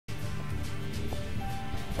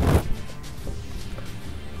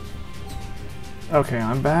Okay,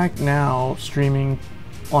 I'm back now streaming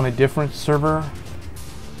on a different server.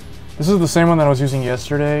 This is the same one that I was using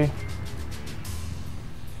yesterday.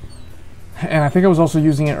 And I think I was also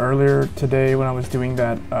using it earlier today when I was doing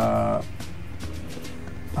that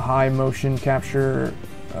high motion capture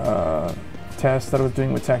test that I was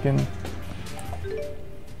doing with Tekken.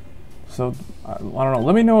 So, I don't know.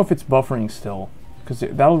 Let me know if it's buffering still, because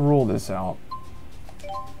that'll rule this out.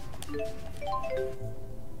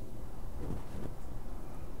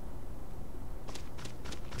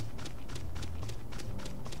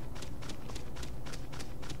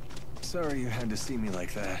 Sorry you had to see me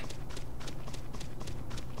like that.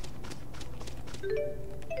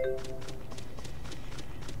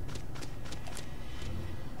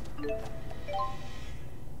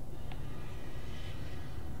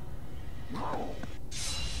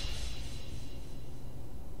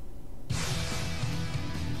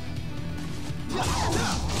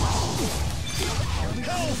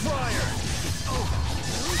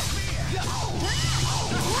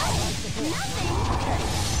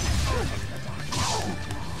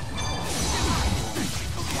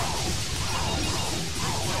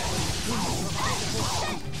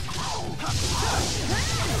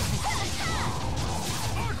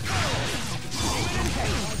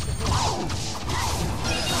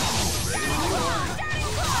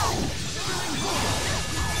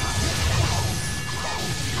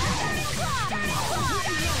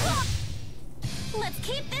 Let's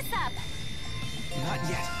keep this up. Not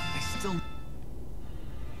yet. I still...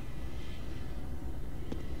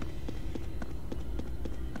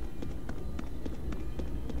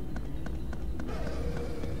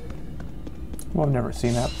 Well, I've never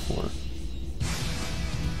seen that before.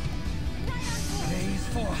 Phase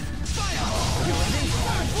 4. Fire! You ready?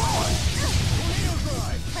 Tornado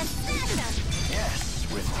drive! Let's smash them.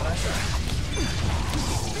 Yes, with pleasure.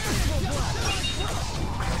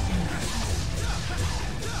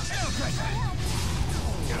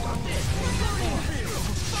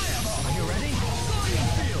 Are you ready?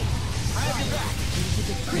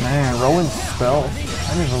 Man, Rowan's spell. I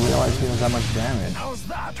didn't even realize he does that much damage. How's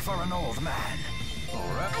that for an old man?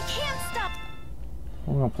 Alright. I can't stop.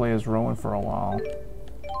 We're gonna play as Rowan for a while.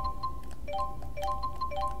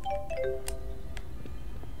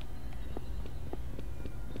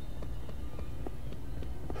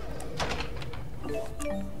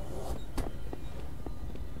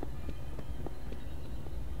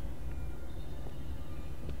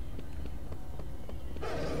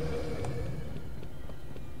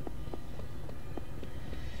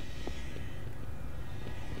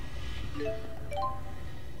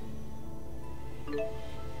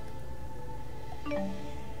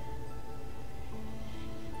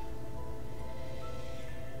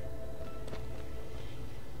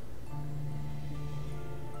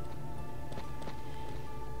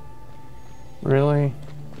 Really?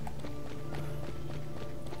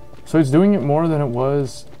 So it's doing it more than it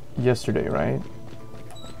was yesterday, right?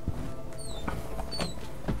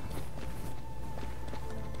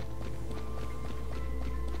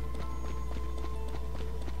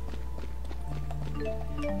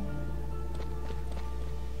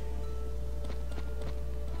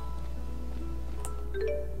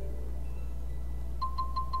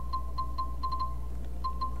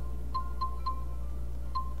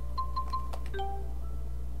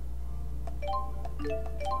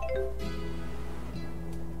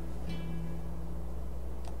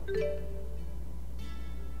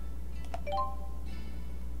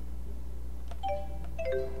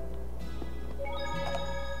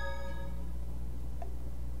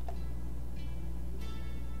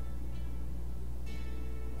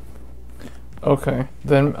 Okay,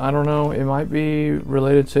 then I don't know, it might be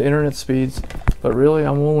related to internet speeds, but really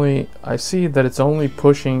I see that it's only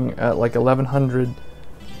pushing at like 1100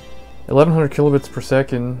 kilobits per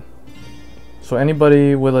second. So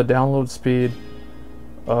anybody with a download speed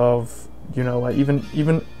of, you know, like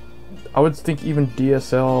even I would think even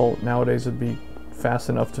DSL nowadays would be fast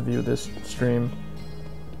enough to view this stream.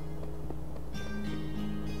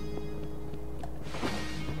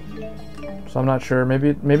 So I'm not sure.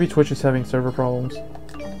 Maybe Twitch is having server problems.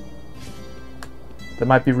 That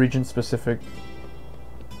might be region specific.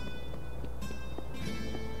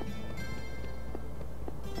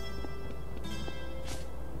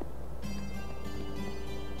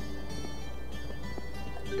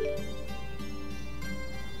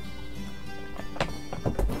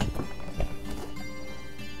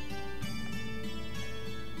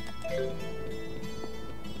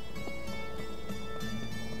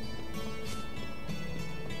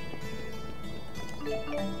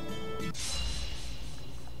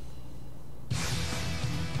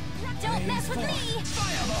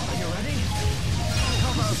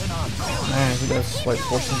 does like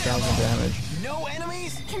 14,000 damage. No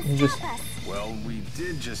enemies? Can You stop just- us. Well, we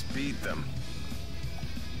did just beat them.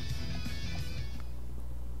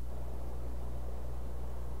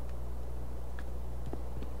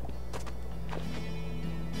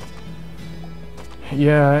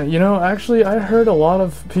 Yeah, you know, actually, I heard a lot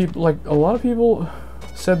of people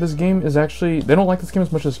said this game is actually, they don't like this game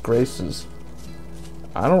as much as Grace's.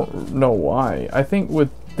 I don't know why. I think with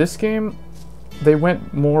this game, they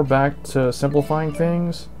went more back to simplifying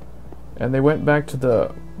things, and they went back to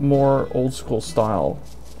the more old school style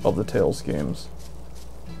of the Tales games.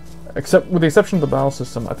 Except, with the exception of the battle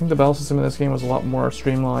system. I think the battle system in this game was a lot more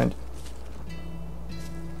streamlined,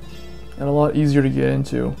 and a lot easier to get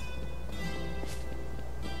into.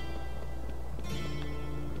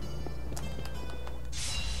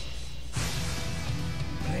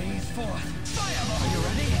 Blaze forth. Fireball. Are you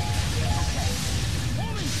ready? Okay.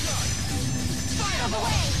 Woman shot. Fireball.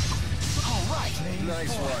 All right.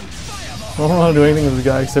 Nice one. Fireball. I don't know how to do anything with this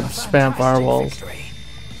guy except spam fireballs. Victory.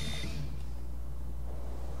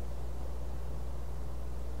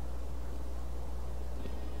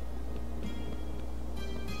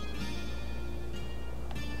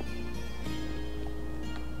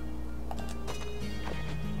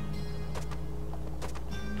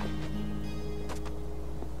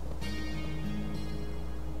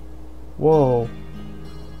 Whoa.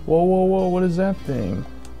 Whoa, whoa, whoa, what is that thing?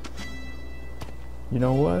 You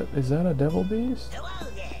know what? Is that a devil beast?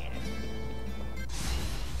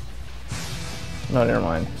 No, never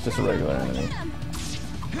mind. It's just a regular enemy. Get 'em.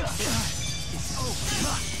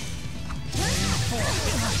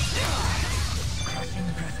 Crushing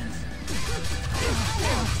presence.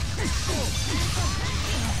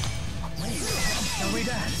 Wait, shall we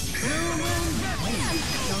dance? Wait,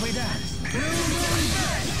 shall we dance?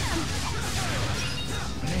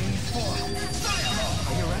 Blaze forth. Fireball.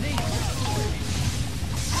 Are you ready?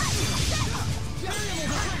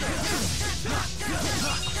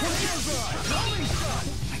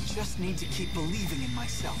 I just need to keep believing in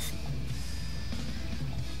myself.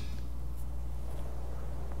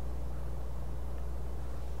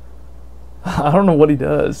 I don't know what he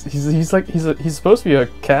does. He's supposed to be a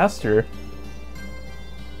caster.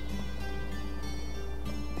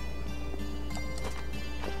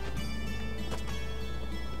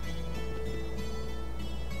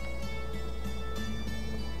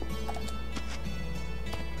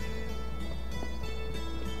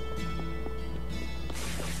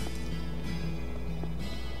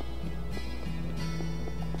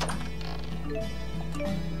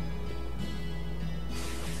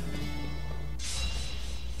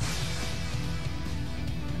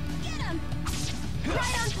 Get 'em.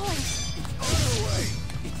 Right on point.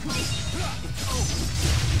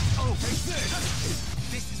 Oh, take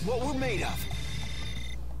this! This is what we're made of.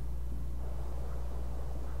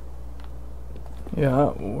 Yeah,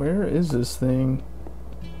 where is this thing?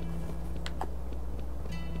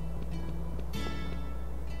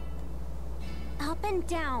 Up and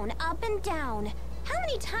down, up and down. How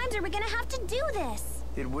many times are we gonna have to do this?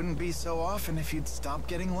 It wouldn't be so often if you'd stop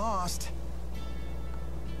getting lost.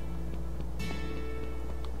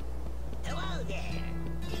 Hello there.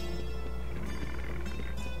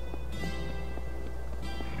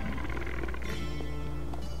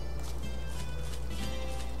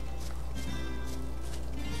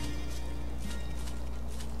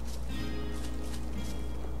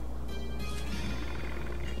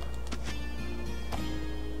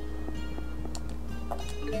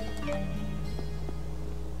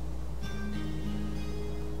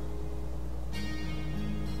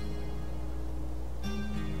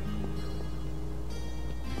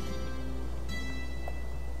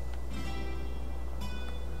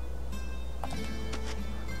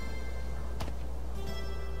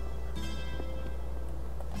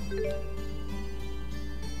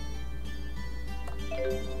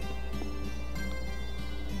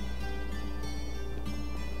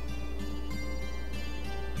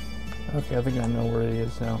 Okay, I think I know where he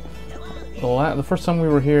is now. The first time we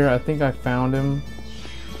were here, I think I found him,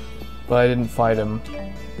 but I didn't fight him.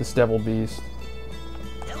 This devil beast.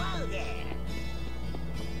 I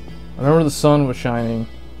remember the sun was shining,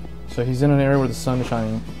 so he's in an area where the sun is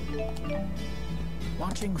shining.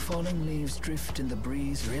 Watching falling leaves drift in the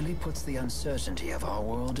breeze really puts the uncertainty of our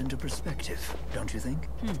world into perspective, don't you think?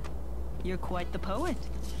 You're quite the poet.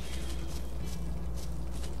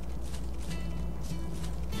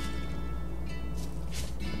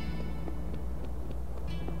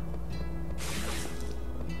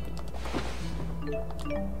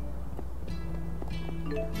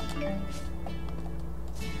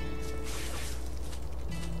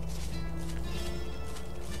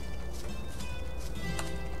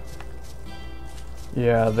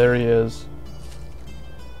 Yeah, there he is.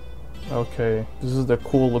 Okay, this is the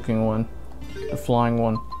cool looking one. The flying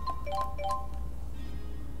one.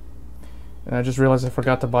 And I just realized I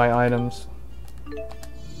forgot to buy items.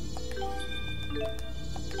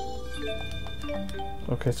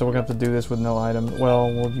 Okay, so we're gonna have to do this with no items.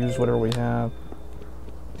 Well, we'll use whatever we have.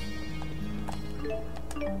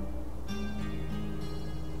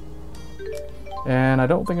 And I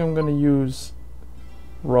don't think I'm gonna use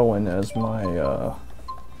Rowan as my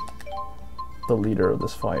the leader of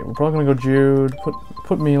this fight. We're probably gonna go Jude,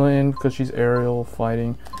 put Mila in because she's aerial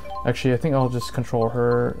fighting. Actually, I think I'll just control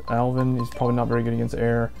her. Alvin, he's probably not very good against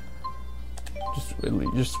air.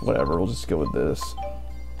 Just whatever, we'll just go with this.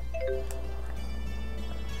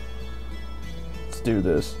 Let's do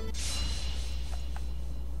this.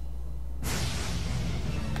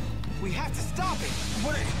 We have to stop it.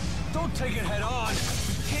 What? Don't take it head on.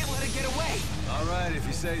 We can't let it get away. All right, if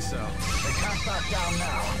you say so. They can't back down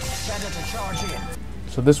now. Send it to charge in.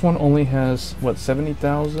 So this one only has, what,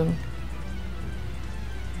 70,000?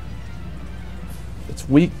 It's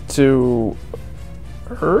weak to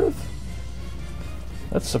Earth?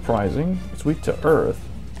 That's surprising. It's weak to Earth.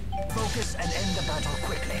 Focus and end the battle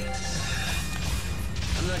quickly.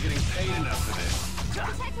 I'm not getting paid enough for this.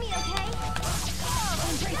 Protect me, okay? Embrace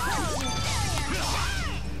fortitude.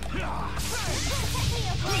 Protect me,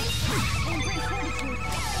 okay? Embrace fortitude.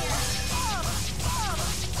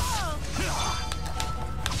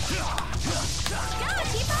 Go,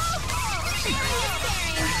 Tipo!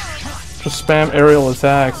 Just spam aerial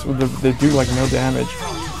attacks. They do like no damage.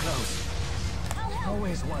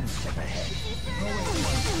 Always one step ahead. Always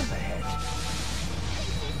one step ahead.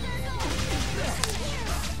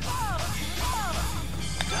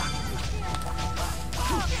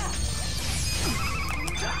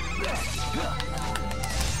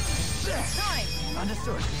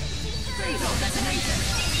 Understood.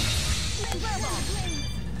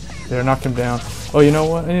 There, knock him down. Oh, you know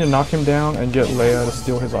what? I need to knock him down and get Leia to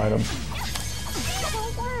steal his item.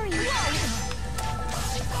 Don't worry.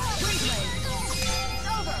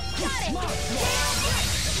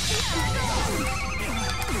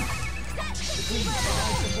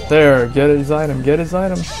 There, get his item, get his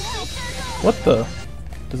item. What the?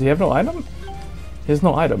 Does he have no item? He has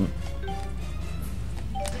no item.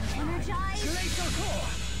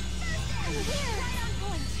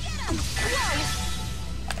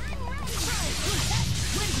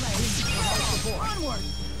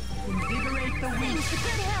 Invigorate the weak.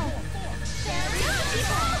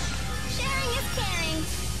 Sharing is caring.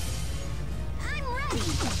 I'm ready.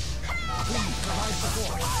 Provide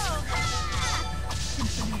support.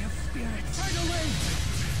 Symphony of spirits.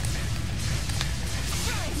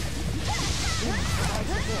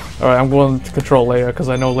 Alright, I'm going to control Leia because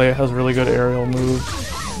I know Leia has really good aerial moves.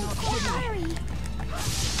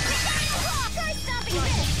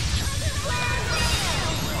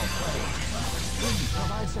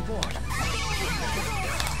 Provide support.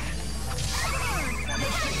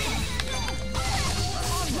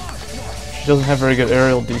 She doesn't have very good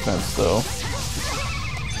aerial defense though.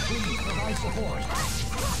 Provide support.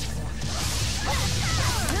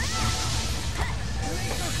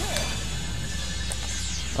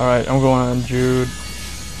 Alright, I'm going on Jude.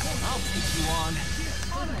 I'll keep you on.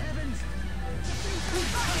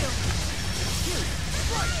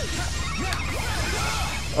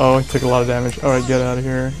 Oh, he took a lot of damage. Alright, get out of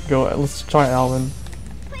here. Go. Let's try Alvin.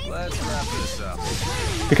 Let's wrap this up.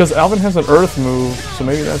 Because Alvin has an earth move, so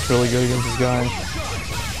maybe that's really good against this guy.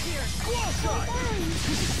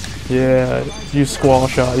 Yeah, use Squall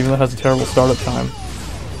Shot, even though it has a terrible startup time.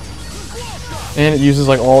 And it uses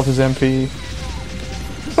like all of his MP.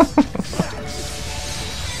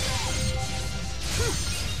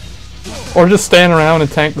 Or just stand around and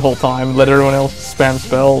tank the whole time and let everyone else spam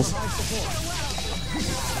spells.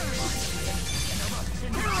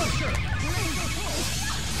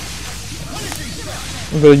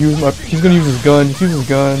 I'm gonna use my. He's gonna use his gun. Just use his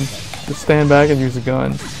gun. Just stand back and use the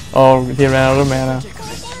gun. Oh, he ran out of mana.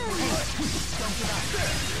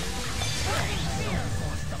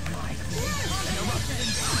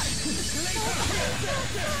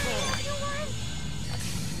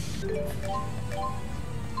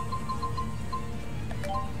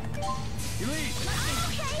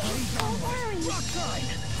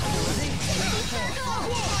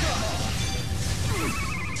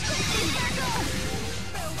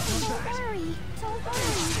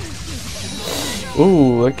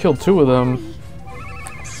 Ooh, that killed two of them.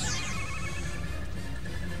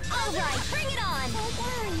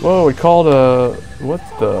 Whoa, he called a... What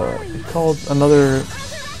the... He called another...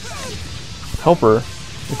 Helper.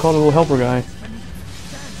 He called a little helper guy.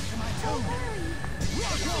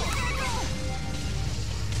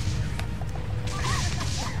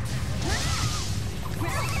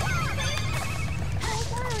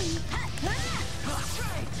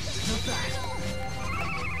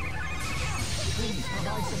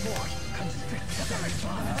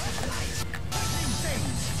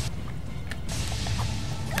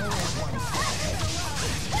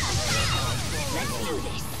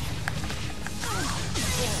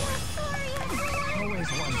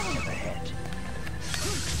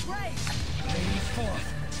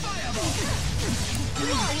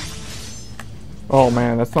 Oh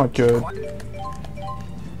man, that's not good.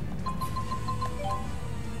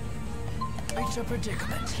 It's a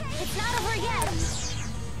predicament. It's not over yet.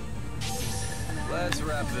 Let's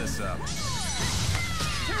wrap this up.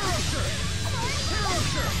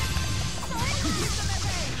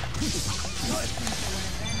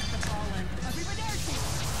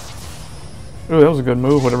 Ooh, that was a good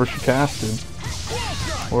move, whatever she casted.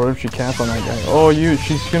 Or whatever she cast on that guy. Oh,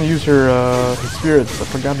 she's gonna use her spirits. I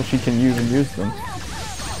forgot that she can use them.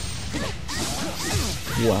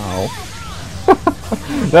 Wow.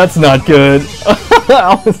 That's not good.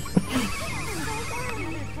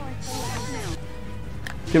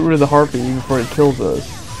 Get rid of the harpy before it kills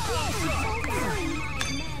us.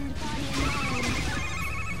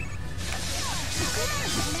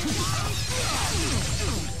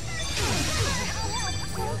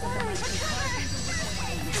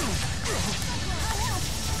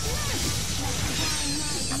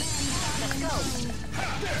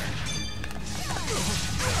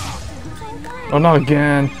 Oh, not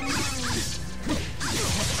again.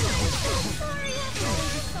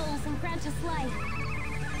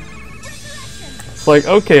 It's like,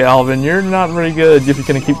 okay, Alvin, you're not very good if you're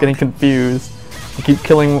gonna keep getting confused. You keep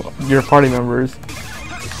killing your party members.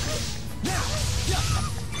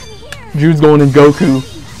 Jude's going in Goku.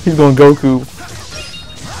 He's going Goku.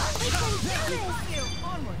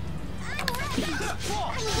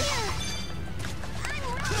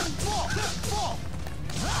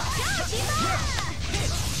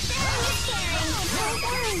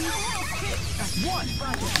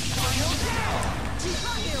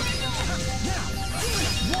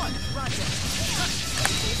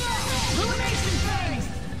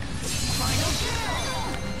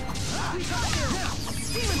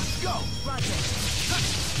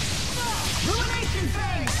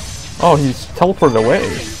 Oh, he's teleported away.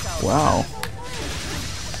 Wow.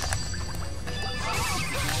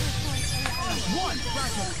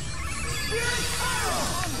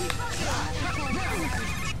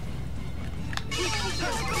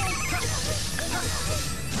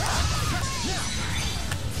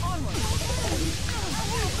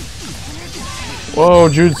 Whoa,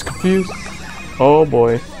 Jude's confused. Oh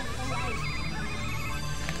boy.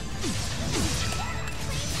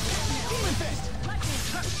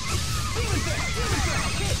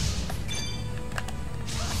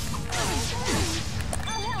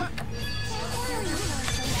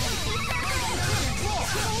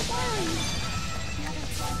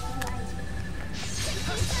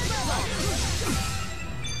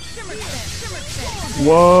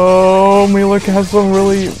 Whoa, Mila has some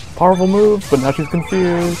really powerful moves, but now she's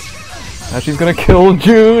confused. Now she's gonna kill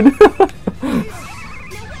Jude.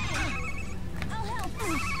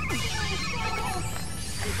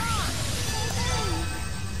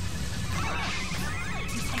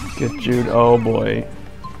 Get Jude, oh boy.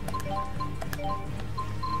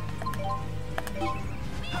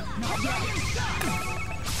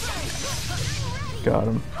 Got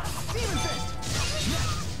him.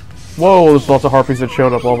 Whoa, there's lots of harpies that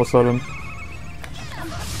showed up all of a sudden.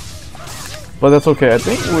 But that's okay, I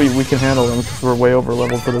think we can handle them because we're way over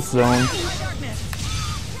leveled for this zone.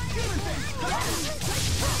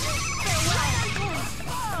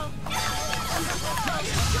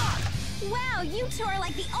 Wow, you two are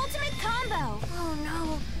like the ultimate combo. Oh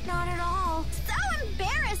no, not at all. So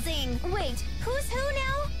embarrassing. Wait, who's who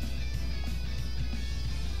now?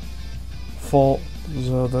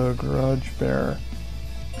 Falza the Grudge Bearer.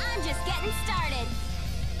 I'm just getting started.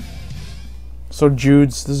 So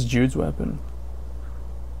this is Jude's weapon.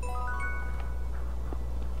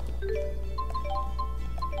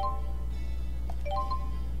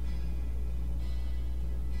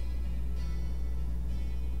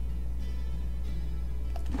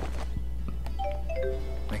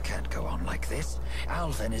 We can't go on like this.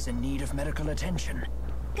 Alvin is in need of medical attention.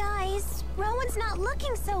 Guys, Rowan's not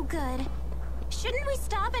looking so good. Shouldn't we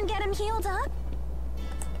stop and get him healed up?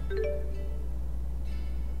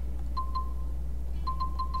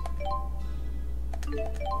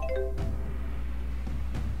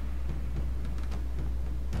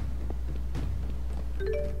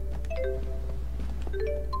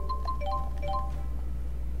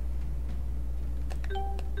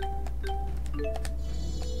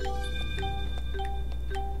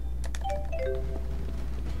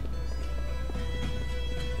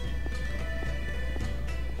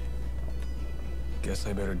 Guess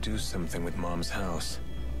I better do something with Mom's house.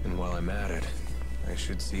 And while I'm at it, I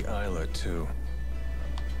should see Isla too.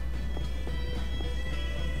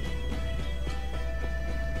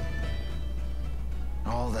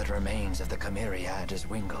 All that remains of the Chimeriad is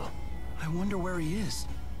Wingle. I wonder where he is.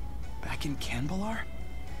 Back in Canbalar?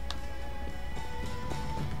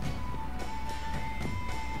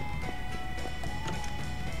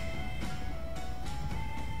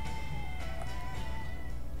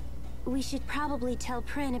 We should probably tell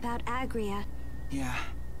Prin about Agria. Yeah,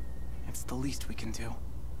 it's the least we can do.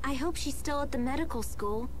 I hope she's still at the medical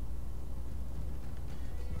school.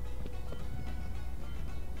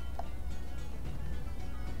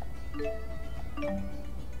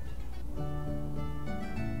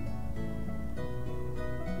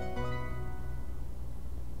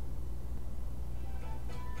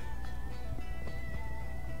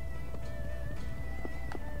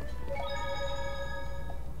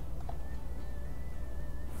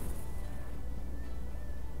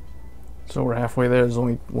 So we're halfway there. There's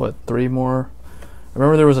only, what, 3 more? I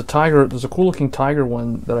remember there was a tiger. There's a cool looking tiger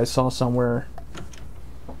one that I saw somewhere.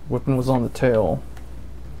 Whipping was on the tail.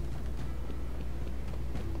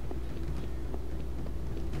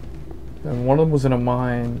 And one of them was in a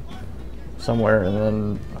mine somewhere, and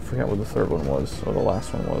then I forgot what the third one was, or the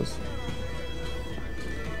last one was.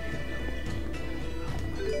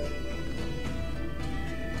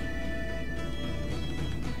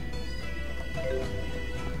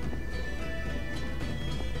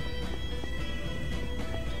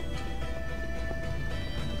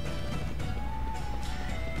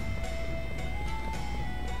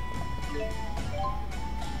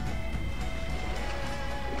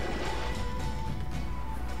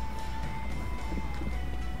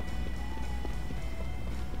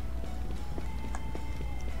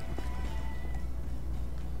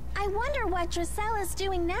 I wonder what Drusilla's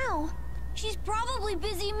doing now. She's probably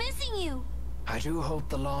busy missing you. I do hope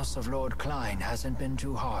the loss of Lord Klein hasn't been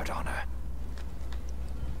too hard on her.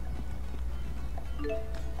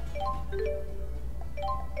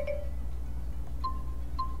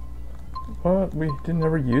 What? We didn't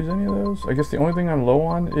ever use any of those? I guess the only thing I'm low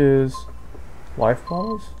on is life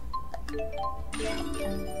bottles? I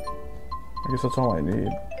guess that's all I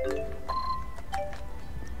need.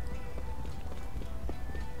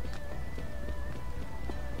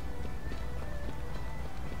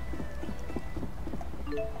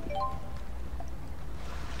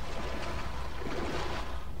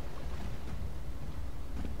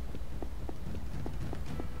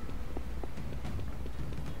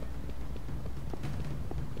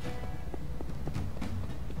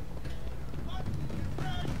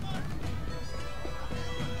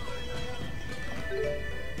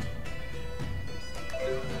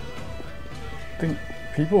 I think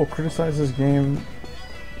people criticize this game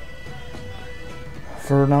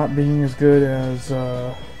for not being as good as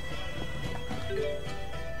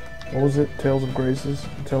what was it? Tales of Graces?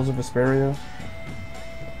 Tales of Vesperia?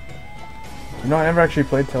 You know, I never actually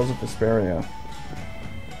played Tales of Vesperia.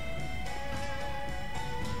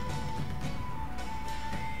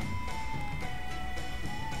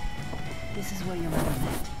 This is where your mother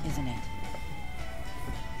went, isn't it?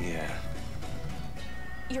 Yeah.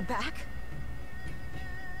 You're back?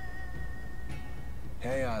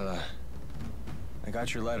 Hey, Isla. I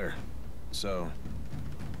got your letter. So...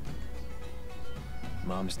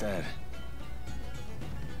 Mom's dead.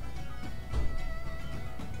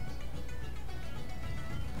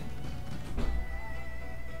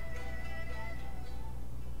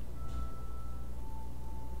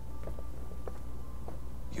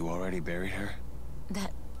 You already buried her?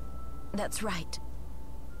 That's right.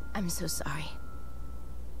 I'm so sorry.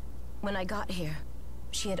 When I got here,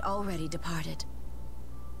 she had already departed.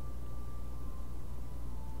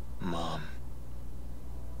 Mom.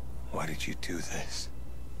 Why did you do this?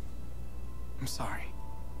 I'm sorry.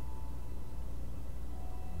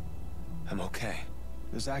 I'm okay.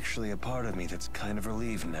 There's actually a part of me that's kind of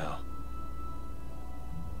relieved now.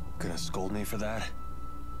 Gonna scold me for that?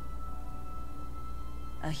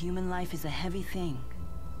 A human life is a heavy thing.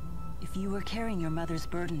 If you were carrying your mother's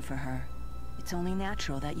burden for her, it's only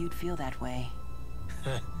natural that you'd feel that way.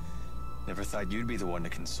 Never thought you'd be the one to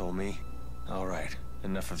console me. All right,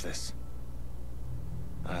 enough of this.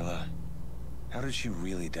 Isla, how did she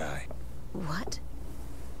really die? What?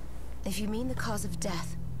 If you mean the cause of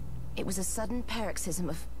death, it was a sudden paroxysm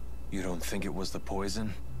of... You don't think it was the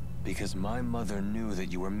poison? Because my mother knew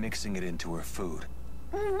that you were mixing it into her food.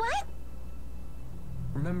 What?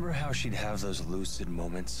 Remember how she'd have those lucid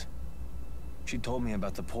moments? She told me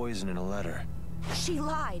about the poison in a letter. She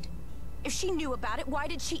lied. If she knew about it, why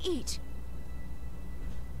did she eat?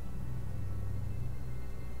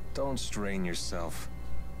 Don't strain yourself.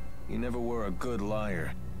 You never were a good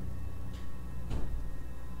liar.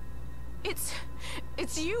 It's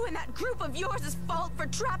you and that group of yours' fault for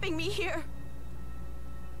trapping me here.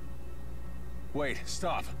 Wait,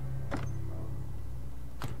 stop.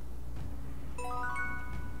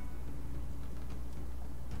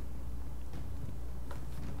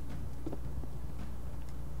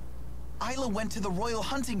 Isla went to the royal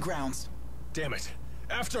hunting grounds. Damn it.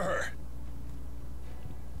 After her.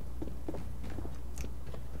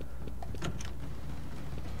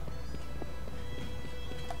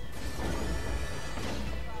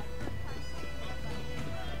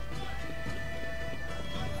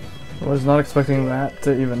 Was not expecting that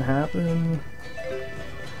to even happen.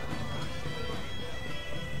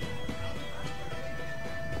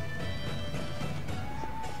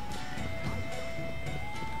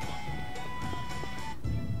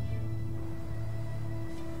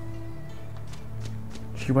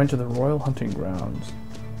 She went to the royal hunting grounds.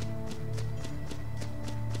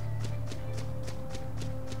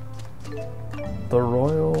 The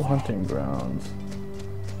royal hunting grounds.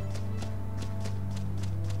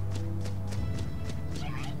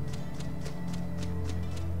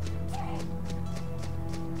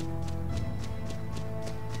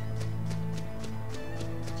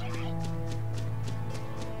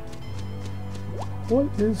 What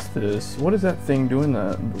is this? What is that thing doing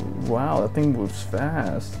that? Wow, that thing moves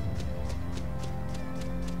fast.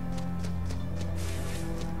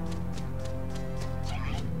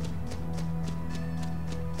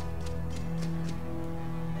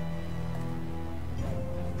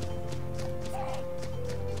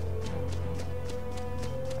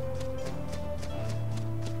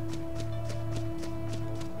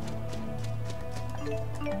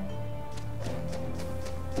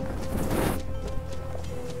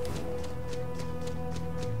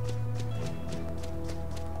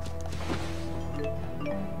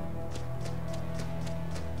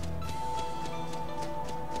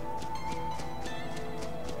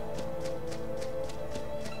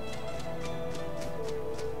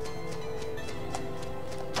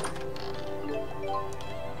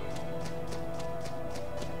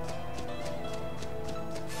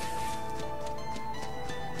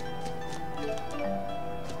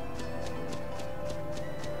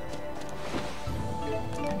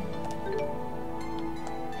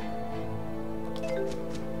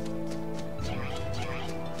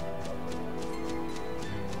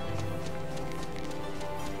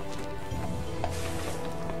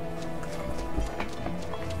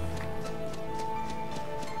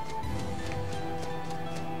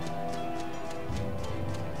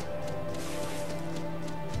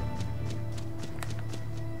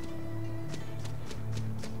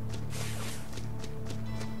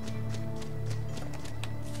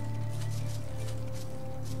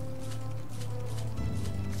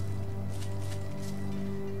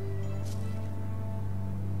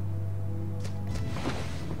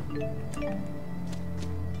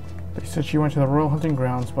 They said she went to the royal hunting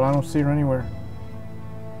grounds, but I don't see her anywhere.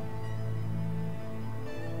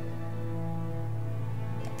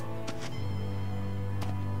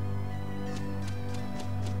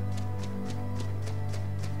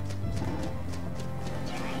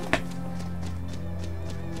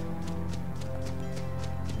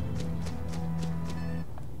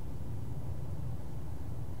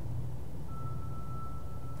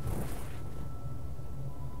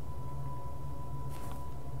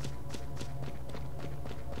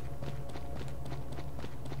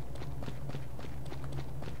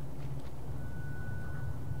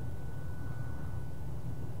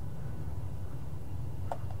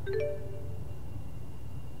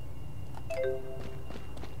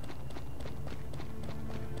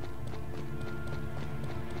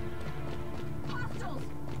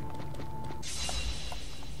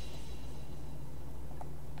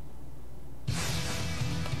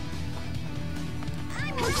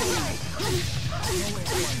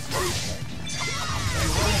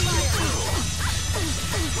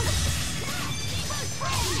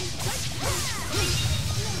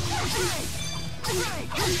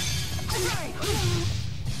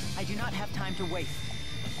 I do not have time to waste.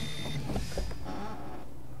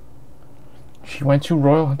 She went to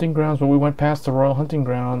royal hunting grounds, but we went past the royal hunting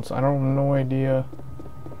grounds. I don't have no idea.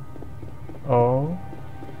 Oh.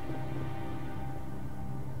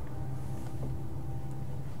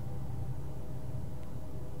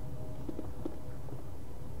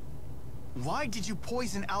 Why did you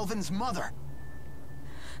poison Alvin's mother?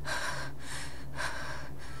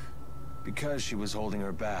 Because she was holding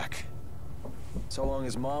her back. So long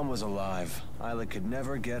as Mom was alive, Isla could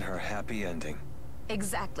never get her happy ending.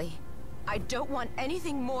 Exactly. I don't want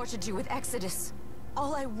anything more to do with Exodus.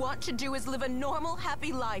 All I want to do is live a normal,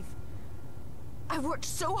 happy life. I worked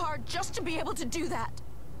so hard just to be able to do that.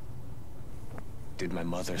 Did my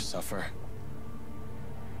mother suffer?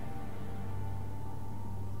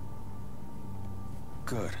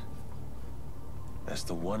 Good. That's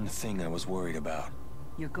the one thing I was worried about.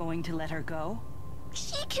 You're going to let her go?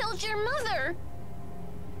 She killed your mother!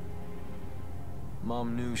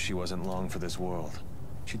 Mom knew she wasn't long for this world.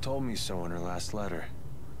 She told me so in her last letter.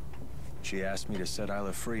 She asked me to set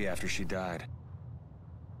Isla free after she died.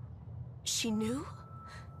 She knew?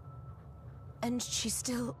 And she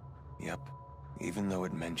still... Yep. even though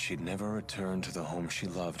it meant she'd never return to the home she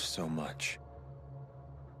loved so much.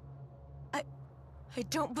 I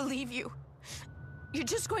don't believe you. You're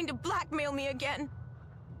just going to blackmail me again.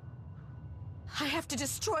 I have to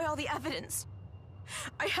destroy all the evidence.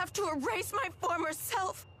 I have to erase my former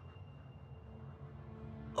self.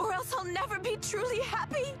 Or else I'll never be truly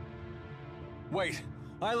happy. Wait!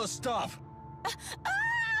 Isla, stop!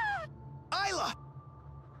 Isla!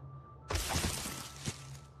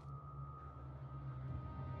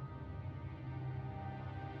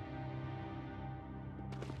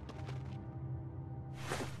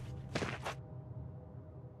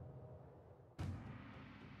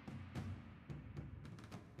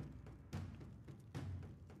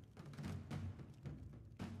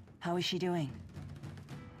 How is she doing?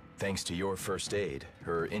 Thanks to your first aid,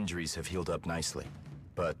 her injuries have healed up nicely.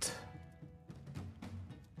 But...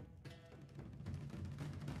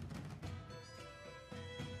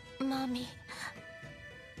 Mommy,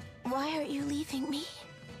 why are you leaving me?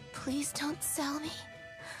 Please don't sell me.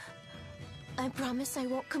 I promise I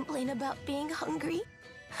won't complain about being hungry.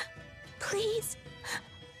 Please.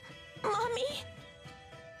 Mommy.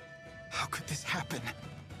 How could this happen?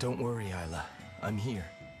 don't worry, Isla. I'm here.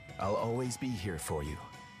 I'll always be here for you,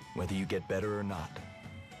 whether you get better or not.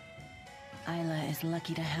 Isla is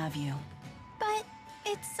lucky to have you. But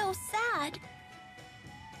it's so sad.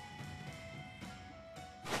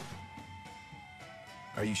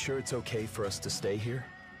 Are you sure it's okay for us to stay here?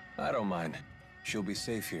 I don't mind. She'll be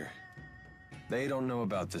safe here. They don't know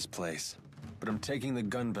about this place, but I'm taking the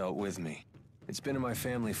gun belt with me. It's been in my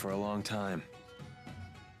family for a long time.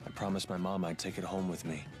 I promised my mom I'd take it home with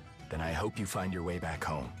me. Then I hope you find your way back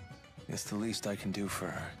home. It's the least I can do for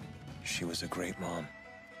her. She was a great mom.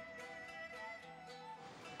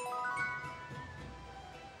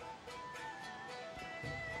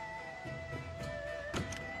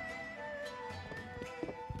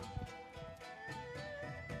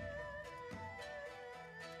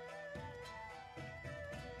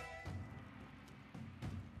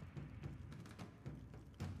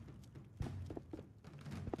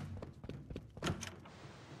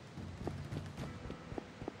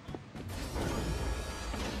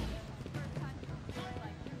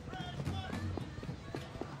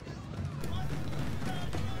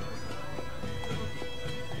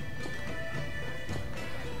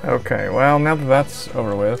 Okay, well, now that that's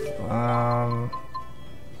over with,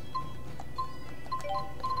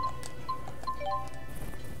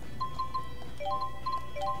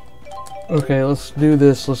 okay, let's do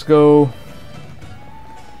this. Let's go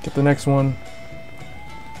get the next one.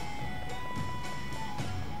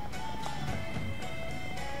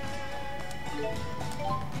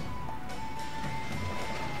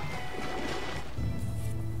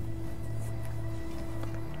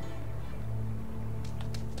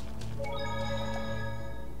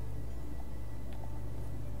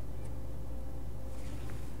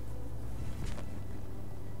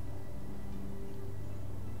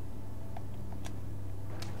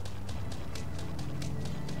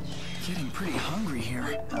 Getting pretty hungry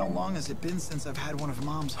here. How long has it been since I've had one of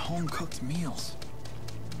Mom's home-cooked meals?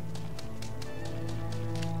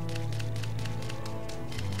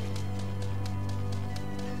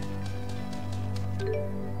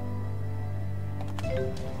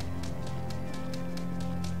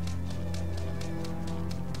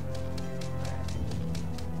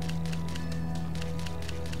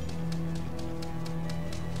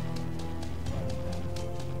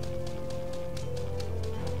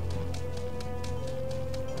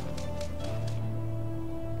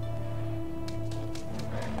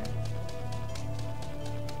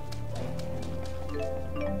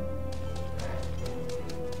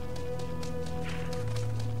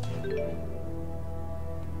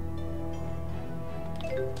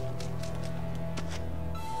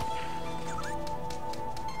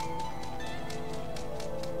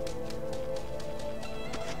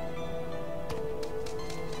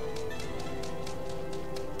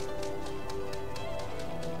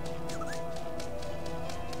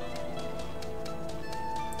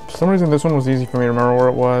 For some reason this one was easy for me to remember where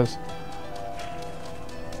it was.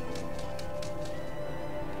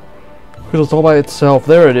 Because it's all by itself.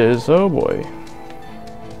 There it is. Oh boy.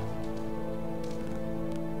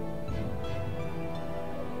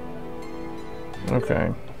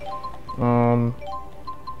 Okay.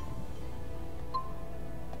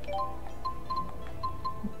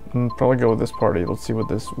 Probably go with this party. Let's see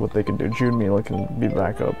what they can do. June Mila can be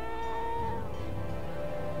back up.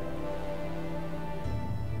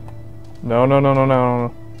 No, no, no, no,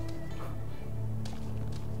 no.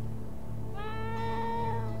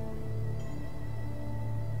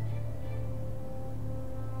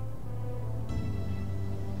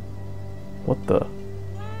 What the?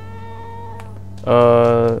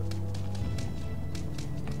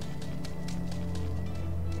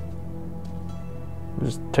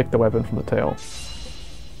 Just take the weapon from the tail.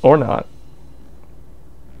 Or not.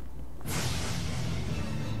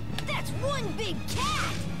 That's one big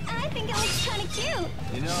cat! I think it looks kind of cute.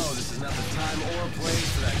 You know, this is not the time or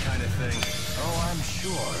place for that kind of thing. Oh, I'm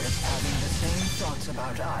sure it's having the same thoughts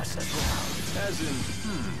about us as well. As in,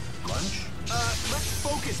 lunch? Let's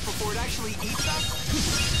focus before it actually eats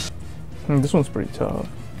us. This one's pretty tough.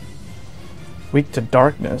 Weak to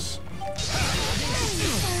darkness.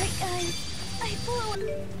 Sorry, guys. I blew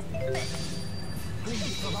it.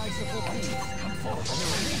 Please provide support. Come forward. Are you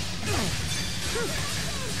ready?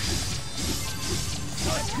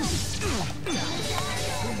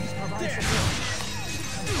 Please provide support.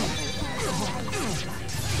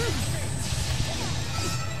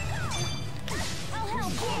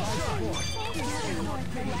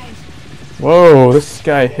 Whoa, this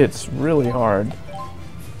guy hits really hard.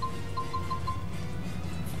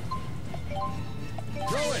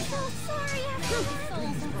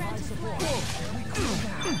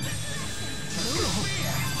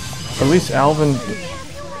 At least Alvin,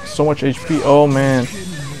 so much HP. Oh man.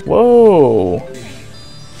 Whoa.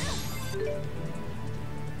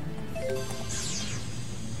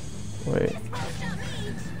 Wait.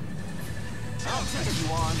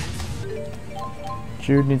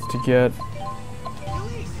 Jude needs to get.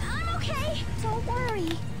 I'm okay. Don't worry.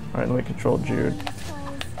 Alright, let me control Jude.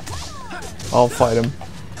 I'll fight him.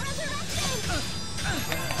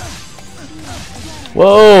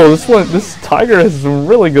 Whoa, this tiger has some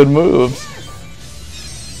really good moves.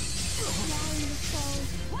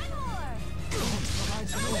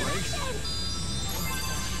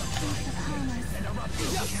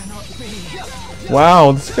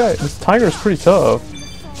 Wow, this tiger is pretty tough.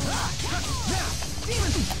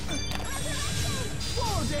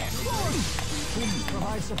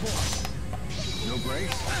 No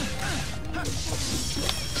breaks?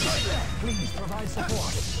 Please provide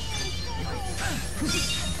support.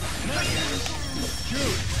 No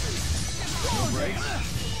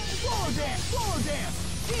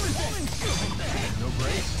breaks? No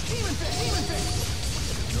breaks?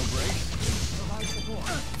 No breaks? Provide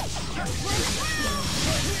support.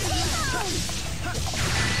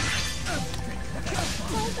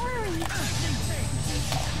 Don't worry.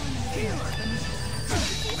 Cannot be.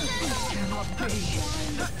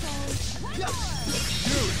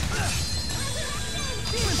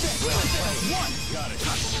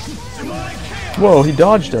 Whoa, he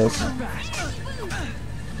dodged us.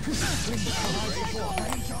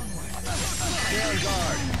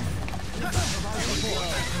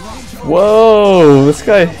 Whoa, this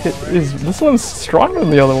guy this one's stronger than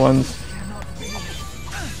the other ones.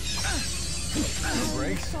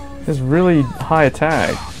 It's really high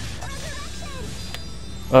attack.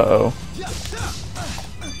 Uh-oh.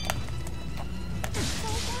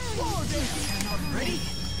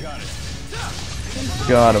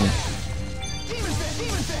 Got him.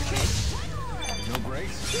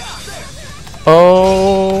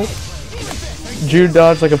 Oh, Jude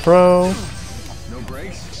dodged like a pro. No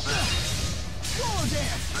breaks?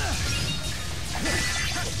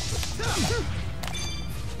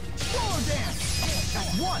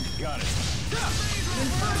 Got it.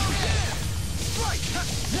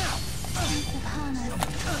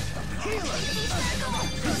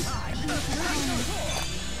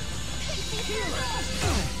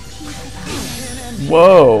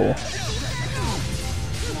 Whoa.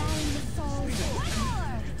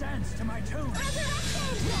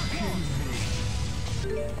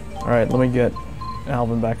 Alright, let me get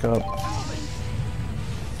Alvin back up.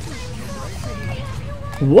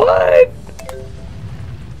 What?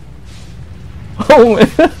 Oh man.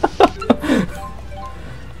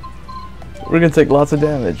 We're gonna take lots of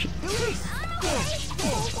damage.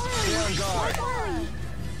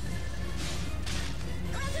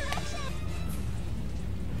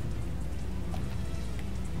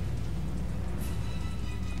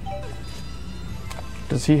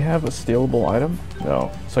 Does he have a stealable item?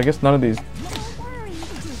 No. So I guess none of these.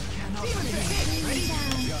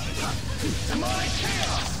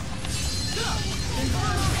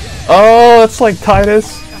 Oh, that's like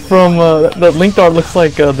Titus from the Link Dart looks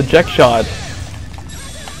like the Jack Shot.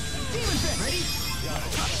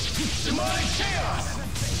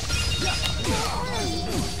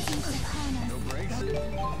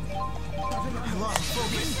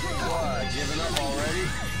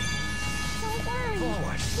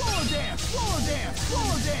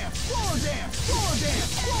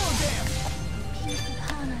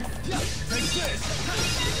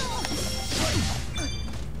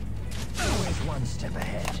 one step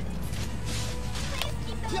ahead.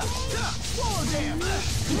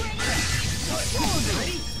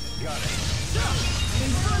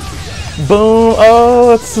 Boom! Oh,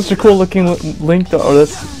 that's such a cool looking Link to art.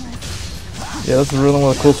 That's really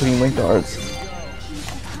one of the coolest looking Link to arts.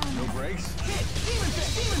 No brakes?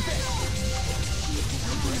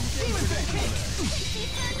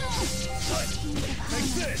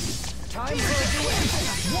 Time for a duet.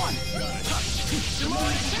 One.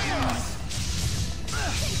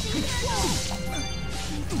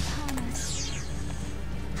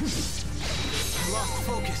 Lost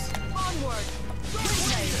focus. Onward.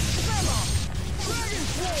 Dragon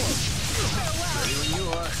Sword. Ready when you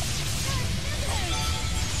are.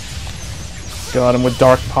 Got him with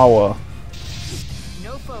dark power.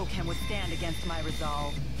 No foe can withstand against my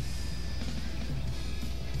resolve.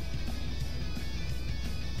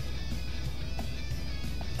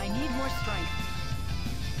 I need more strength.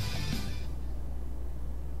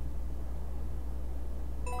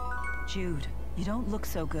 Jude, you don't look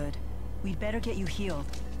so good. We'd better get you healed.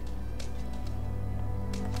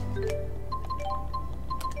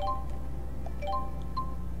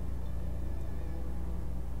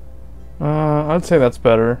 I'd say that's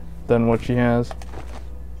better than what she has.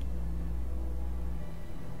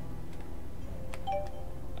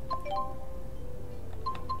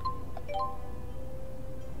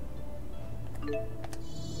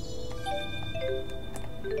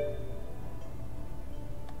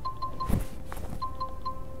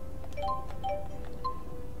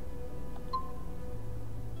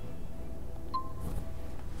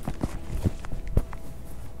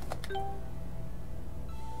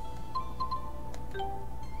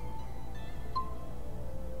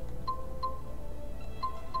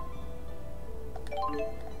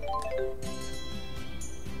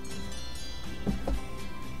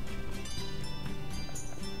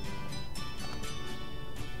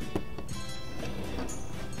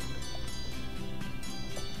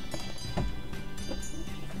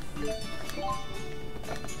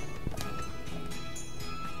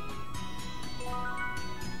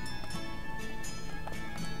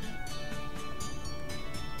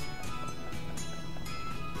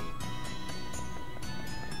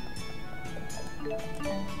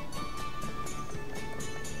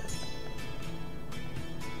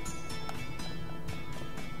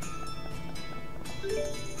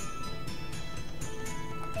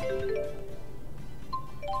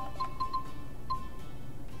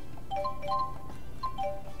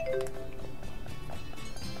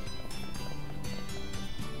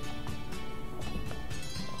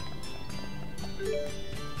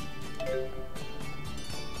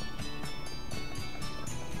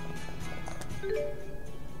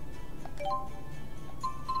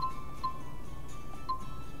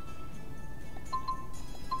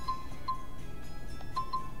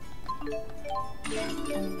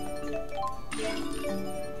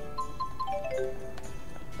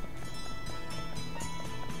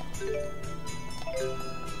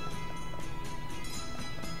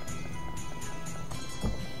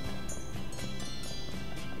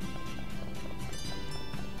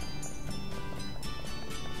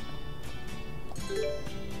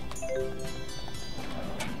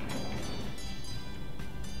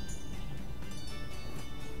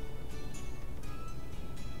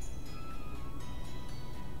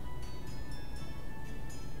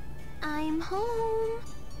 I'm home.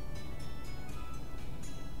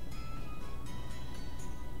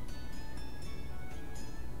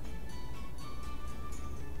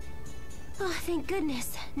 Oh, thank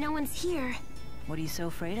goodness. No one's here. What are you so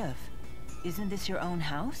afraid of? Isn't this your own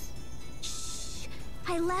house? Shh.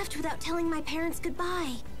 I left without telling my parents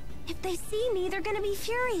goodbye. If they see me, they're gonna be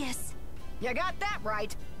furious. You got that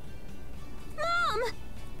right. Mom!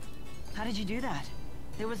 How did you do that?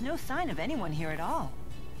 There was no sign of anyone here at all.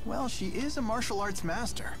 Well, she is a martial arts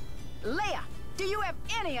master. Leia, do you have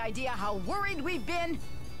any idea how worried we've been?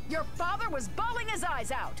 Your father was bawling his eyes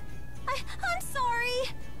out. I'm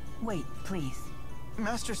sorry. Wait, please.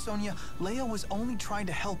 Master Sonia, Leia was only trying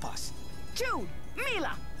to help us. Jude,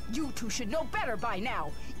 Mila, you two should know better by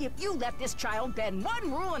now. If you let this child bend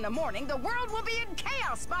one rule in the morning, the world will be in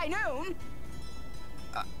chaos by noon.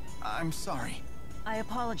 I'm sorry. I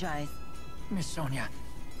apologize. Miss Sonia,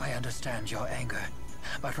 I understand your anger.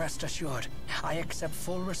 But rest assured, I accept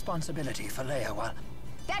full responsibility for Leia while...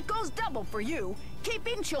 That goes double for you.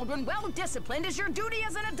 Keeping children well disciplined is your duty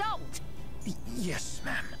as an adult. Yes,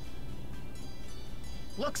 ma'am.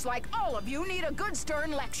 Looks like all of you need a good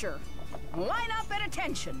stern lecture. Line up at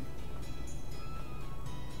attention.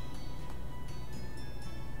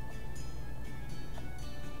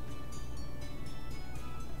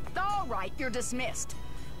 All right, you're dismissed.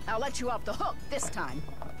 I'll let you off the hook this time.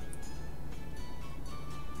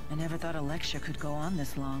 I never thought a lecture could go on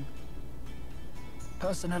this long.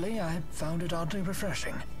 Personally, I found it oddly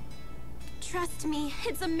refreshing. Trust me,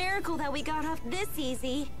 it's a miracle that we got off this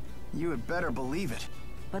easy. You had better believe it.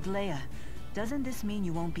 But Leia, doesn't this mean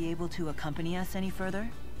you won't be able to accompany us any further?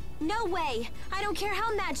 No way! I don't care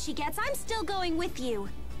how mad she gets, I'm still going with you.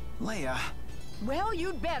 Leia. Well,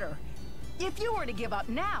 you'd better. If you were to give up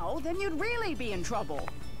now, then you'd really be in trouble.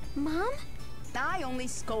 Mom? I only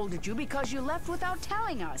scolded you because you left without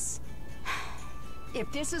telling us.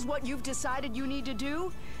 If this is what you've decided you need to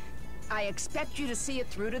do, I expect you to see it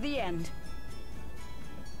through to the end.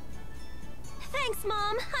 Thanks,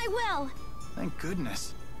 Mom. I will. Thank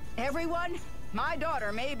goodness. Everyone, my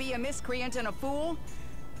daughter may be a miscreant and a fool,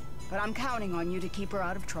 but I'm counting on you to keep her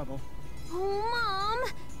out of trouble. Oh, Mom,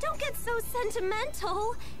 don't get so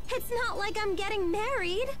sentimental. It's not like I'm getting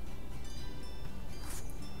married.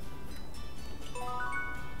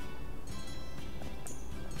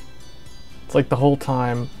 It's like the whole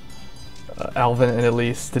time Alvin and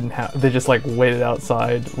Elise didn't have, they just like waited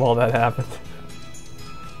outside while that happened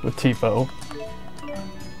with Tipo.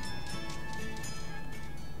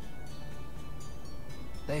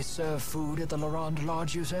 They serve food at the Laurent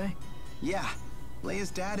Lodge, you say? Yeah.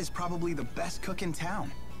 Leia's dad is probably the best cook in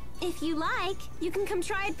town. If you like, you can come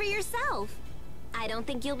try it for yourself. I don't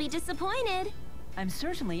think you'll be disappointed. I'm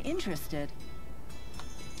certainly interested.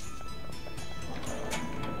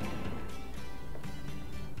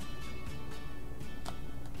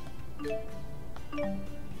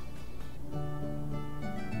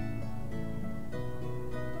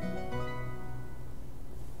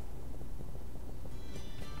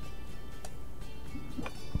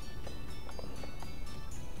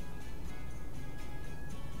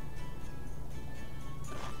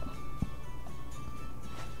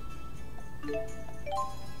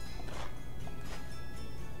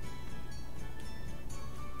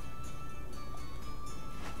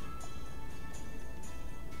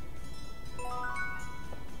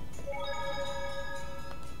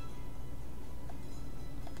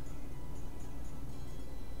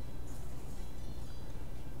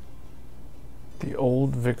 The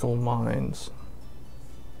old Vickle mines.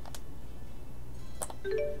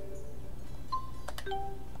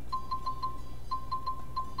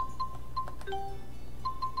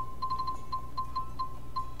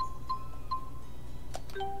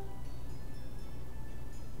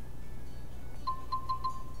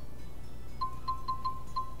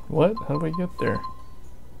 What? How do we get there?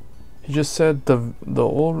 He just said the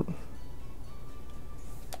old.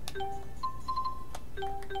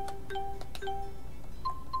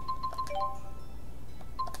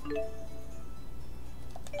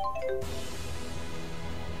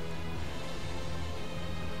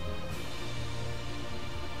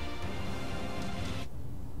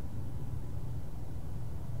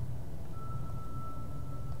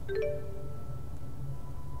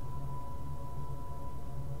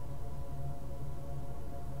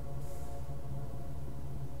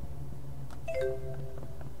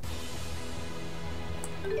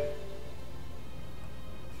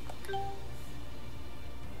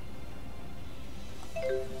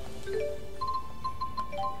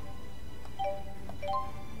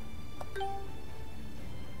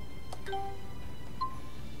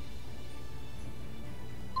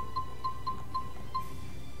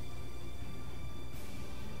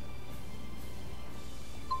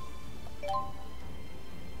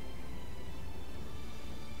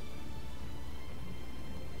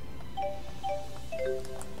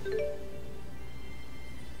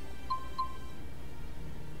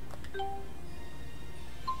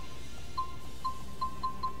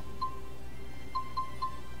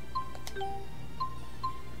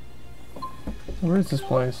 Where is this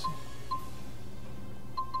place?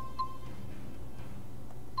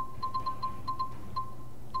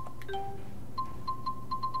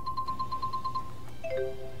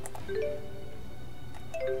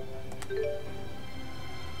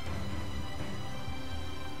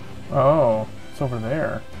 Oh, it's over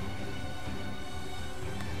there.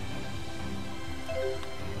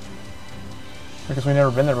 I guess we've never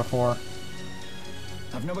been there before.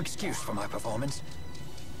 I've no excuse for my performance.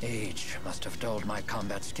 Age must have dulled my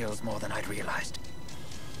combat skills more than I'd realized.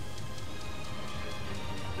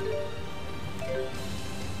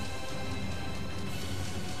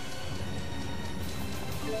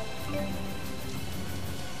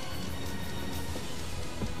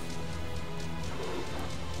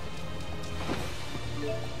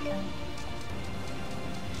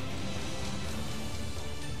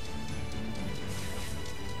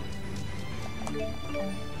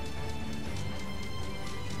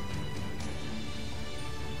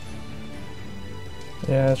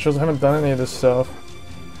 Yeah, it shows I haven't done any of this stuff.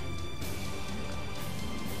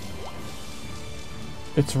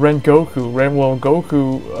 It's Rengoku. Well,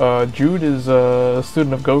 Goku, Jude is a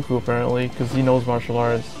student of Goku apparently, because he knows martial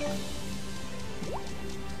arts.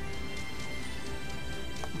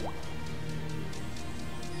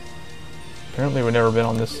 Apparently we've never been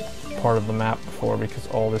on this part of the map before because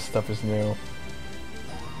all this stuff is new.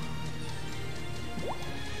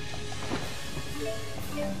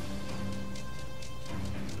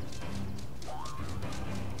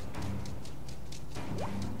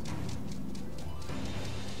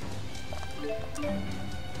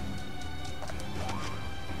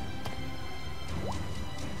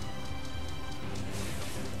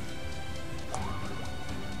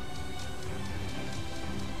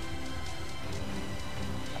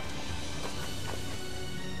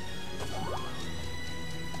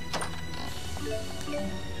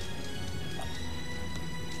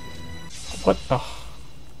 What? Ugh.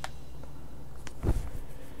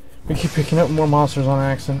 We keep picking up more monsters on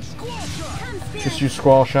accident. Just use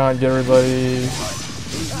Squall Shot, get everybody.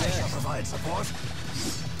 Provide support.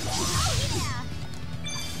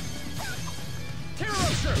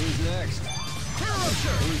 Who's next?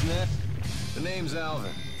 Who's next? The name's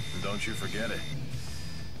Alvin. And don't you forget it.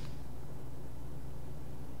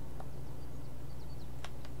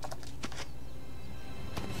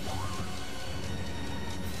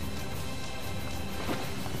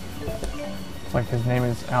 Like his name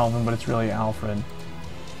is Alvin, but it's really Alfred.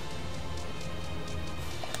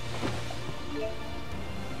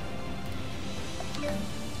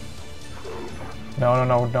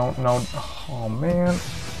 No, don't, no. Oh, man.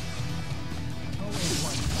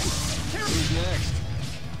 Who's next?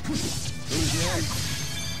 Who's next?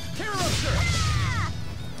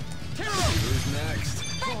 Who's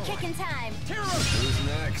next? Butt kicking time! Who's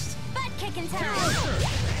next? Butt kicking time!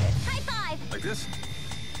 High five! Like this?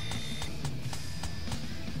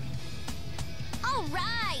 All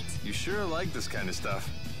right! You sure like this kind of stuff.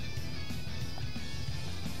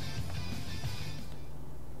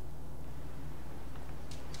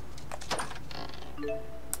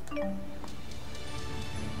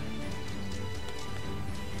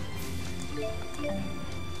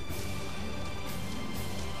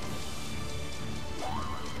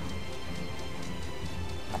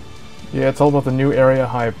 Yeah, it's all about the new area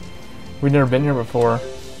hype. We've never been here before.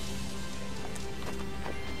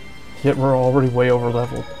 Yet we're already way over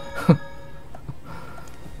leveled.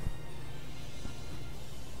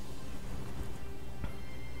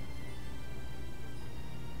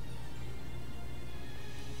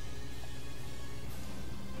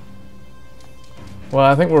 Well,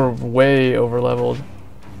 I think we're way over leveled.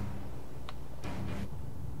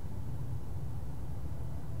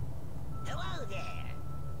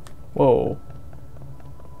 Whoa.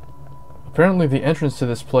 Apparently the entrance to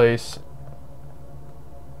this place...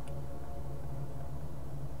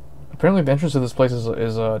 Apparently the entrance to this place is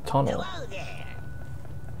a tunnel.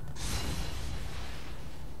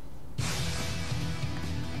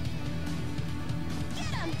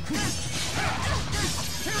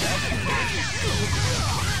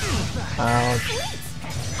 Ouch.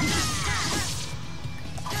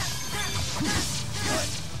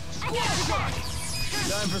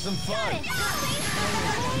 Time for some fun.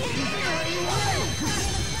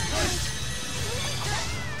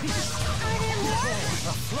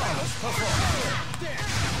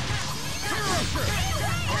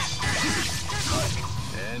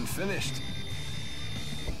 And finished.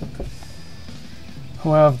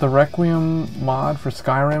 Who have the Requiem mod for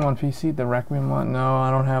Skyrim on PC? The Requiem mod? No, I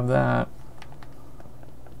don't have that.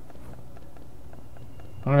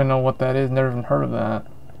 I don't even know what that is. Never even heard of that.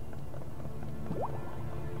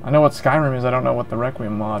 I know what Skyrim is. I don't know what the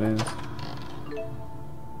Requiem mod is.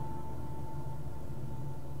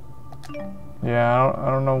 Yeah, I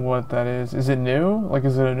don't know what that is. Is it new? Like,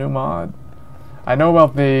 is it a new mod? I know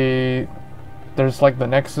about the... There's like the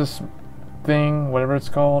Nexus thing, whatever it's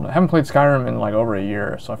called. I haven't played Skyrim in like over a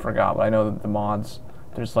year, so I forgot. But I know that the mods...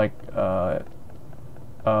 There's like a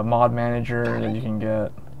mod manager that you can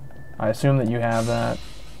get. I assume that you have that.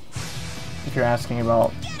 If you're asking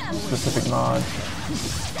about specific mods.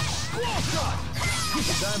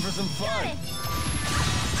 Time for some fun.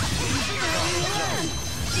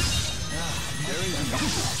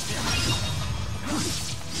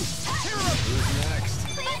 Who's next?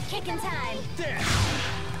 Butt kicking time!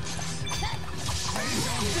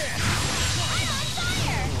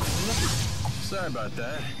 Sorry about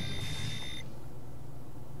that.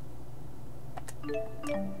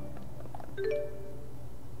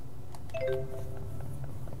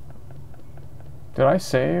 Did I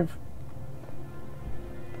save?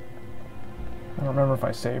 don't remember if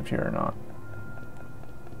I saved here or not.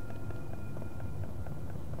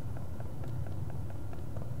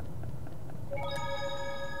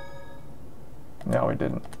 No, we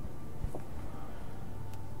didn't.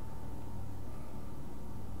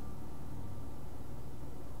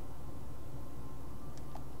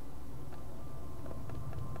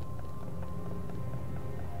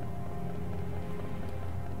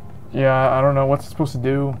 Yeah, I don't know what's it supposed to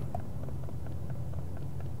do.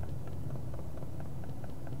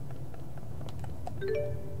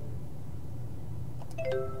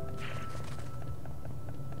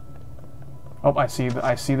 Oh, I see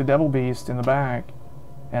the devil beast in the back,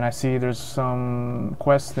 and I see there's some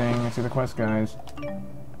quest thing. I see the quest guys.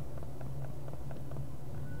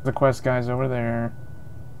 The quest guys over there.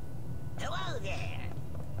 Hello there.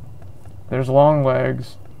 There's long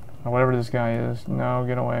legs, or whatever this guy is. No,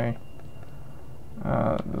 get away.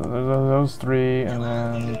 Those three, and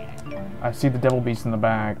then I see the devil beast in the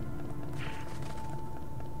back.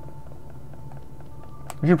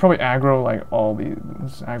 We should probably aggro like all these.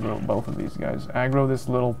 Aggro both of these guys. Aggro this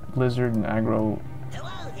little lizard and aggro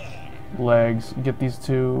legs. Get these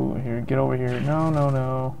two here. Get over here. No, no,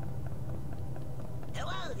 no.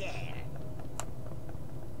 Hello there.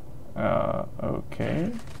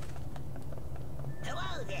 Okay.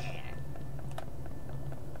 Hello there.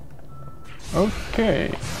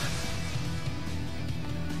 Okay.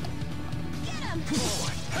 Get him.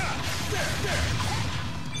 Forward. There.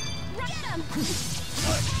 Get him.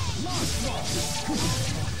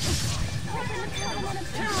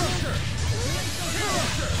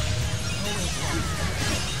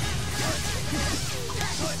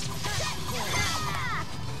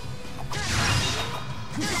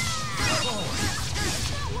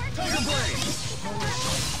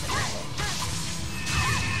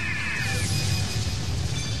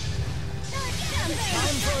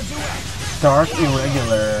 Dark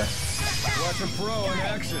Irregular. Watch a pro in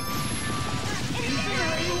action.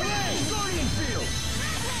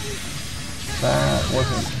 That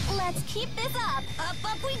wasn't... Let's keep this up.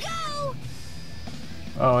 Up we go.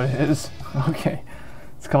 Oh, it is? Okay.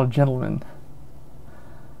 It's called Gentleman.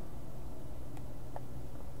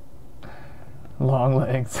 Long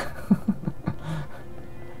legs.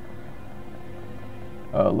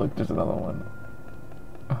 Oh, look, there's another one.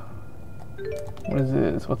 What is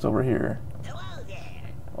this? What's over here?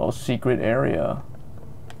 Oh, secret area.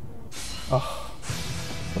 Oh.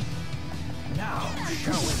 Now,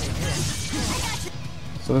 shall we begin?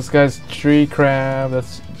 So this guy's tree crab.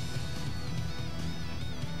 That's...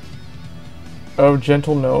 Oh,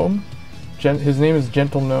 Gentle Gnome? His name is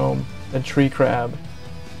Gentle Gnome. And tree crab.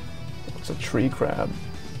 It's a tree crab.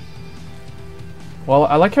 Well,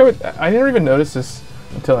 I like how it... I never even noticed this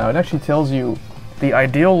until now. It actually tells you the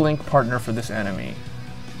ideal link partner for this enemy.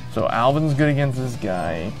 So Alvin's good against this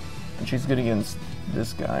guy, and she's good against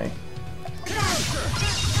this guy.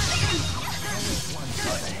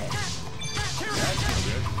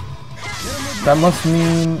 That must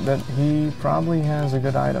mean that he probably has a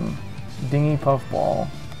good item. Dingy Puffball.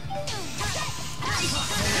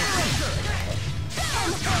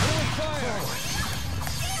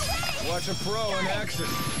 Watch a pro in action.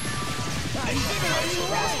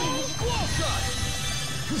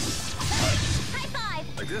 High five.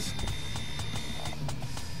 Like this?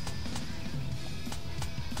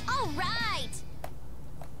 All right.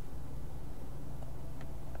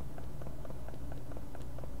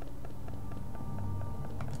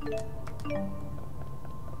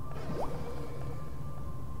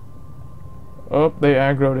 Oh, they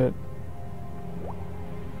aggroed it.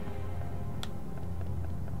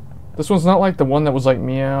 This one's not like the one that was like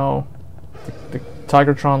meow. The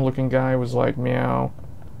Tigertron looking guy was like meow.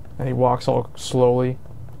 And he walks all slowly.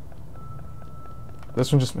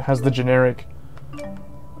 This one just has the generic...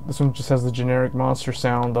 This one just has the generic monster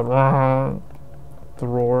sound. The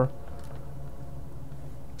roar.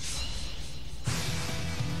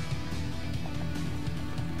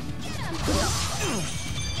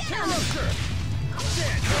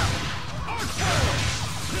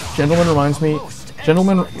 Gentleman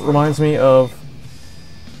reminds me of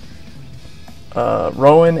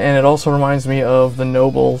Rowan, and it also reminds me of the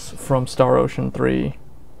Nobles from Star Ocean 3.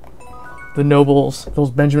 The Nobles,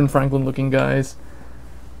 those Benjamin Franklin looking guys.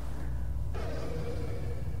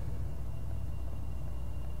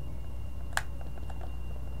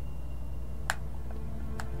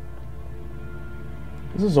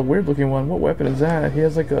 This is a weird looking one. What weapon is that? He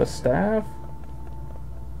has like a staff?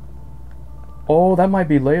 Oh, that might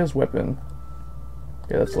be Leia's weapon.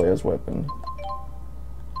 Yeah, that's Leia's weapon.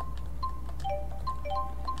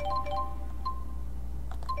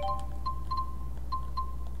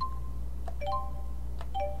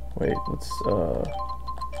 Wait,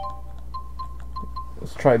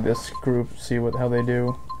 let's try this group, see how they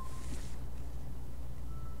do.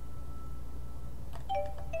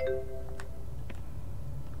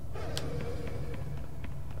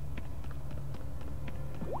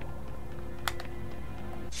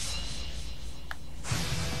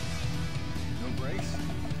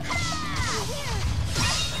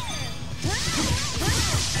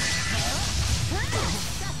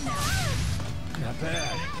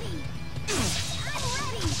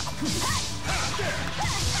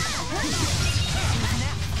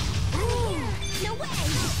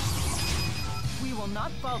 We will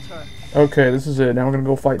not falter. Okay, this is it. Now we're gonna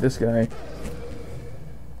go fight this guy.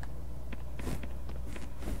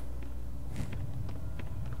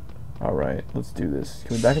 Alright, let's do this.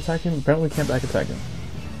 Can we back attack him? Apparently we can't back attack him.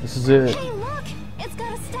 This is it. Hey, look! It's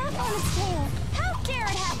got a staff on its tail. How dare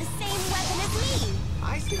it have the same weapon as me?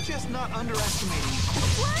 I suggest not underestimating it.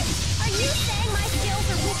 What? Are you saying my skills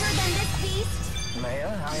are weaker than this beast?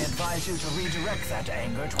 Leia, I advise you to redirect that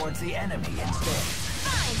anger towards the enemy instead.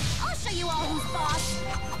 Fine, I'll show you all who's boss.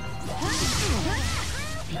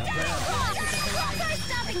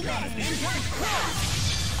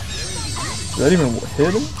 Did that even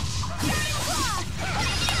hit him?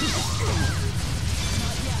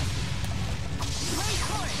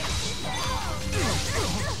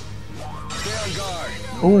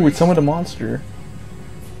 Oh, it summoned a monster.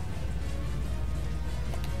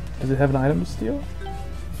 Does it have an item to steal?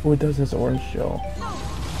 Oh, it does. Has orange gel.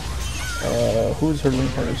 Who's her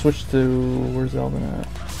link partner? Switch to... Where's Elvin at?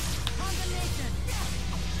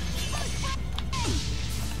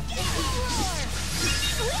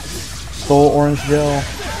 Stole orange gel.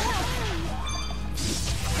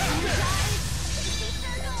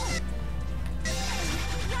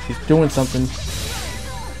 He's doing something.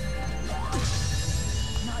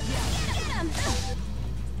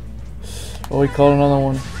 Oh, he called another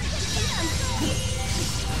one.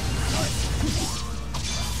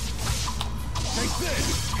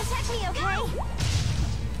 Protect me, okay?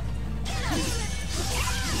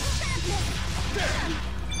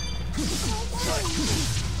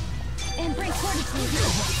 And bring fortitude.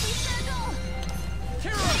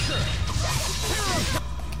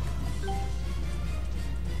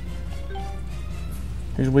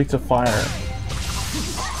 He's weak to fire.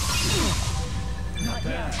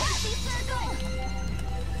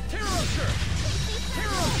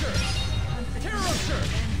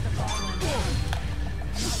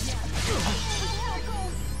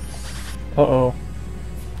 Uh-oh.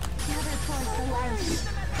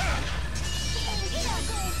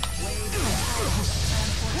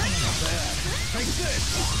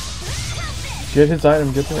 Get his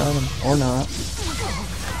item, get the item. Or not.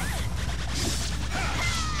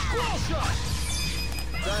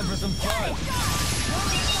 Time for some fun.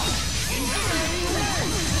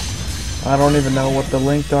 I don't even know what the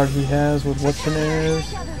link dart he has with what's in it is.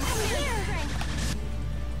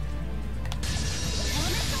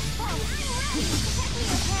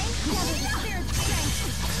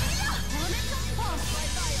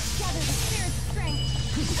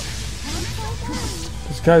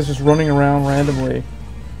 This guy's just running around randomly.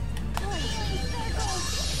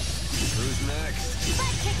 Who's next?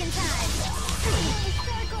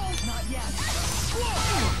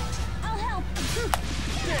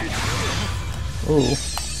 Ooh.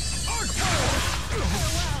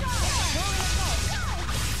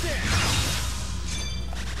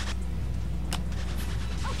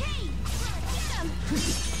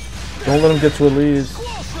 Don't let him get to Elise.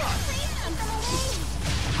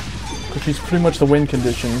 Because she's pretty much the win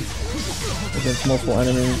condition against multiple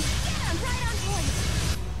enemies.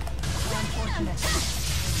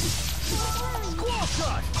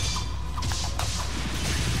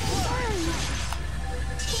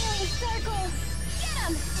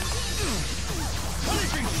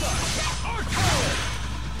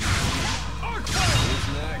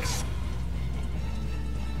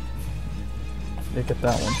 They get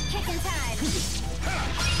that one.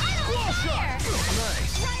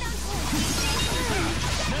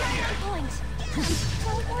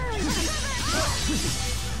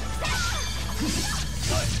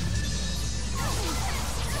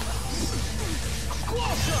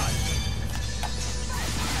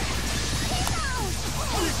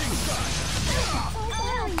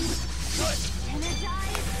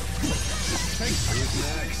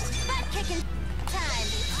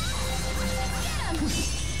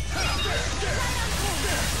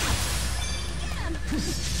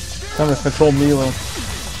 Time to control Milo.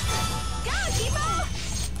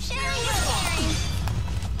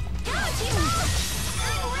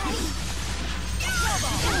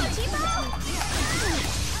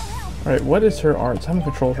 Alright, what is her arts? I haven't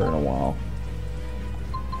controlled her in a while.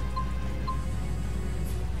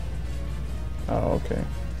 Oh, okay.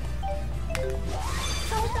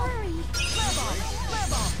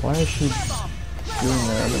 Why is she doing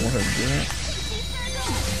that? I don't want her to do that.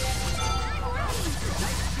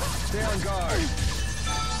 Stay on guard.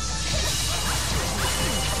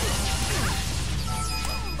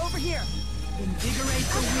 Over here. Invigorate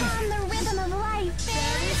the weak. On the rhythm of life.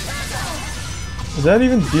 Is that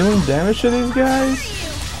even dealing damage to these guys?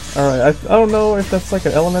 Alright, I don't know if that's like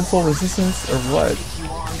an elemental resistance or what.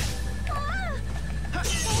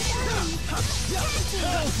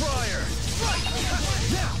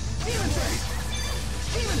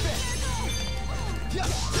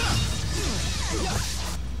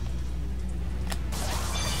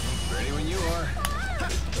 Ready when you are.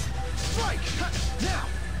 Strike! Now!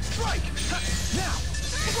 Strike! Now!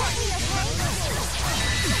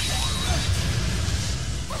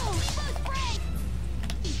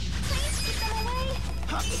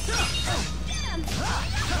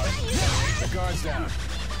 The guard's down.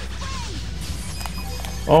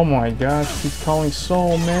 Oh my gosh, he's calling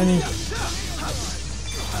so many.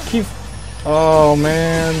 Oh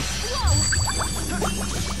man.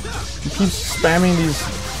 He keeps spamming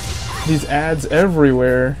these ads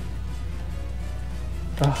everywhere.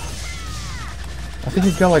 Ugh. I think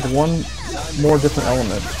he's got like one more different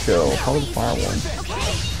element to show. Probably the fire one.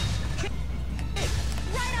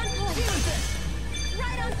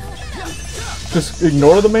 Just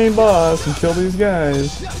ignore the main boss and kill these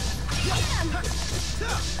guys.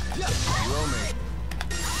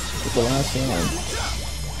 It's the last one.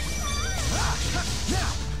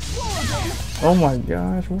 Oh my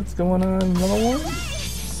gosh, what's going on? Another one?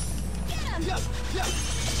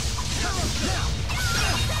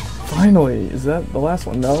 Finally! Is that the last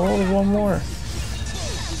one? No, there's one more.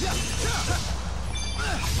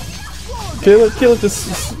 Kill it, just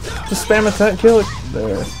spam attack, kill it.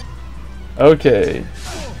 There. Okay.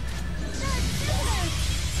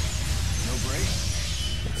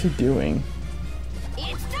 What's he doing?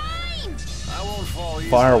 It's time! I won't fall easily.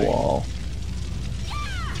 Firewall.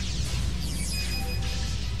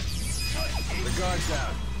 The guard's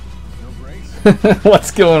down. No brace?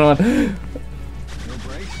 What's going on? No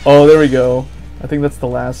brace? Oh, there we go. I think that's the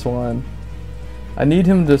last one. I need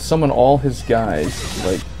him to summon all his guys,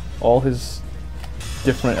 like all his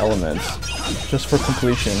different elements, just for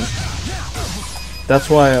completion. That's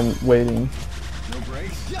why I'm waiting. No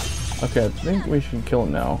brace? Okay, I think we should kill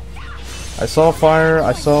him now. I saw fire,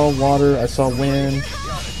 I saw water, I saw wind.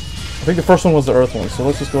 I think the first one was the earth one, so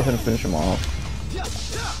let's just go ahead and finish him off.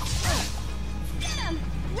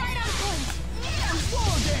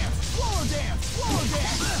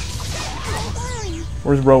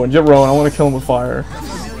 Where's Rowan? Get Rowan, I want to kill him with fire.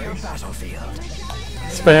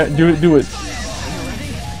 Spam, do it.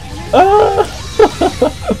 Ah!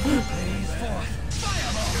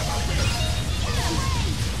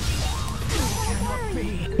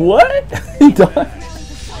 What? He died.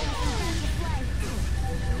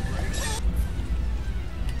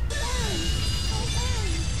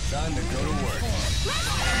 Time to go to work.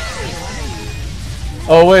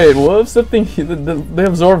 Oh wait, whoops, that thing, they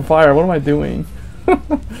absorb fire, what am I doing?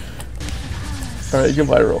 Alright,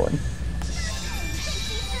 goodbye Rowan.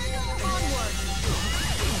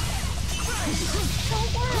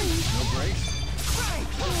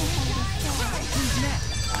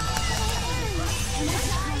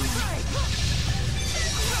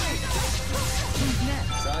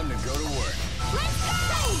 Time to go to work.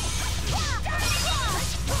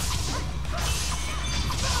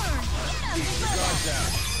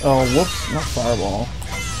 Oh, whoops, not fireball.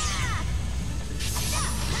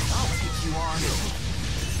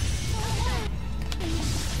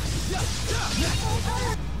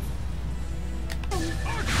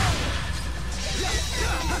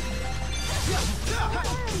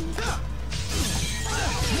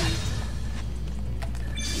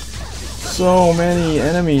 So many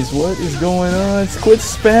enemies, what is going on? Quit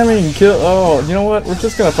spamming, kill. Oh, you know what? We're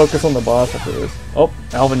just gonna focus on the boss after this. Oh,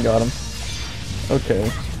 Alvin got him.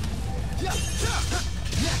 Okay.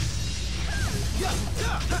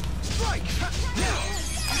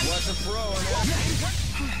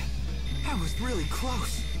 That was really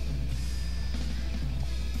close.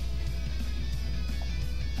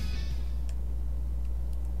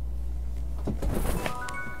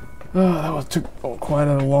 That took quite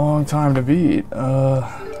a long time to beat. Oh,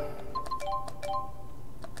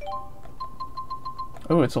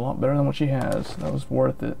 it's a lot better than what she has. That was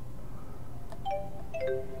worth it.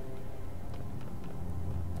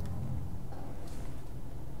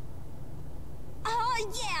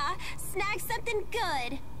 Oh yeah! Snag something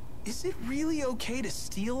good! Is it really okay to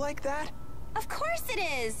steal like that? Of course it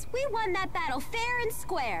is! We won that battle fair and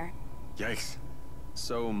square. Yikes.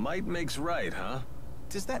 So might makes right, huh?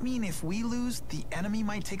 Does that mean if we lose, the enemy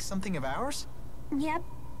might take something of ours? Yep.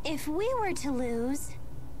 If we were to lose,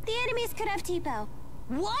 the enemies could have Tipo.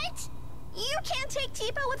 What? You can't take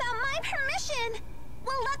Tipo without my permission!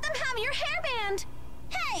 Well, let them have your hairband!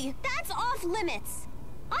 Hey, that's off limits!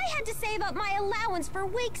 I had to save up my allowance for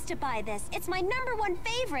weeks to buy this. It's my #1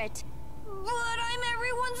 favorite. But I'm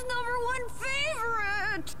everyone's #1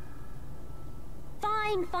 favorite!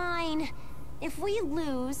 Fine, fine. If we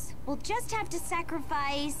lose, we'll just have to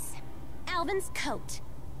sacrifice Alvin's coat.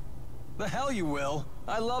 The hell you will.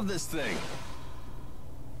 I love this thing.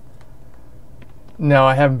 No,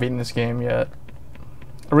 I haven't beaten this game yet.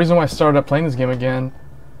 The reason why I started up playing this game again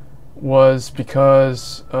was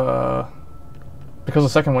because the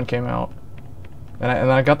second one came out. And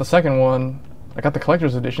I got the second one, I got the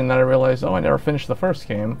collector's edition, then I realized, oh, I never finished the first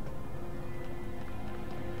game.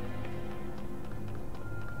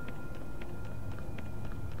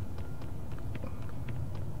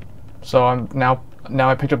 So I'm now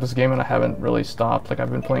I picked up this game and I haven't really stopped. Like,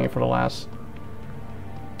 I've been playing it for the last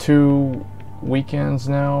 2 weekends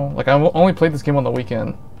now. Like, I've only played this game on the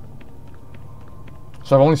weekend.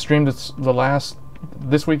 So I've only streamed this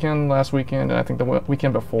weekend, last weekend, and I think the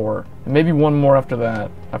weekend before. And maybe one more after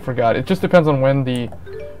that. I forgot. It just depends on when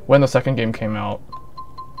the second game came out,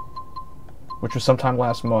 which was sometime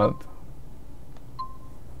last month.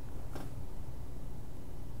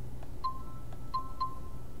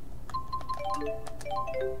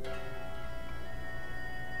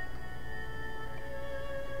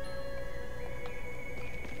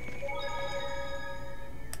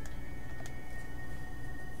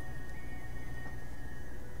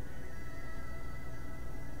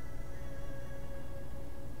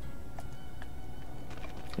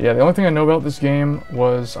 Yeah, the only thing I know about this game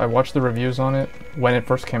was I watched the reviews on it when it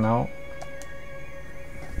first came out.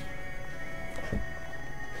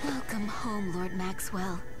 Welcome home, Lord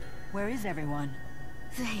Maxwell. Where is everyone?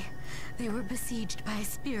 They were besieged by a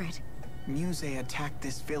spirit. Muse attacked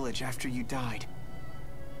this village after you died.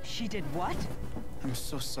 She did what? I'm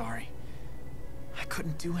so sorry. I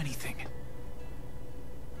couldn't do anything.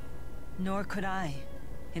 Nor could I.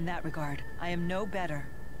 In that regard, I am no better.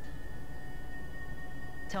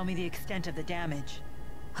 Tell me the extent of the damage.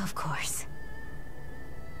 Of course.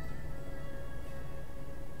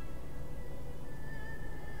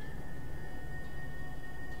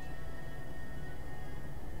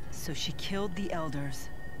 So she killed the elders.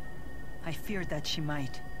 I feared that she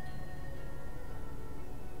might.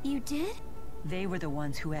 You did? They were the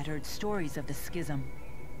ones who had heard stories of the schism.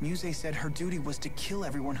 Muse said her duty was to kill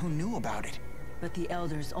everyone who knew about it. But the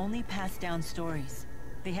elders only passed down stories.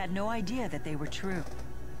 They had no idea that they were true.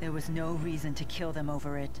 There was no reason to kill them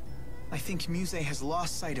over it. I think Muse has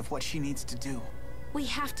lost sight of what she needs to do. We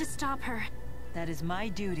have to stop her. That is my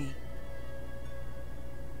duty.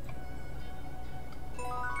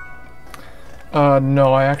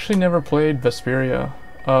 No, I actually never played Vesperia.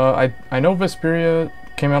 I know Vesperia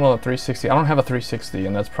came out on the 360. I don't have a 360,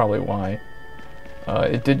 and that's probably why.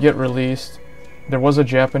 It did get released. There was a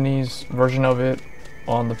Japanese version of it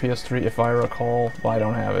on the PS3, if I recall, but I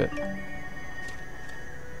don't have it.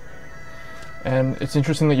 And it's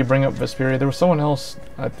interesting that you bring up Vesperia. There was someone else,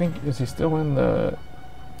 I think, is he still in the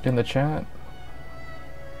chat?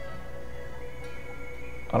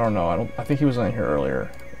 I don't know. I think he was on here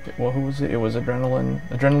earlier. Well, who was it? It was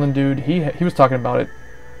Adrenaline Dude. He was talking about it.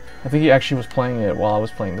 I think he actually was playing it while I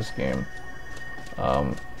was playing this game.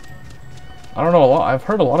 I don't know, I've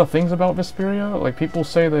heard a lot of things about Vesperia. Like, people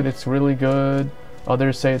say that it's really good,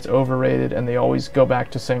 others say it's overrated, and they always go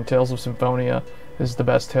back to saying Tales of Symphonia is the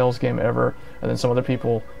best Tales game ever, and then some other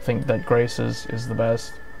people think that Graces is the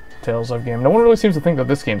best Tales of game. No one really seems to think that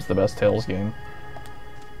this game's the best Tales game.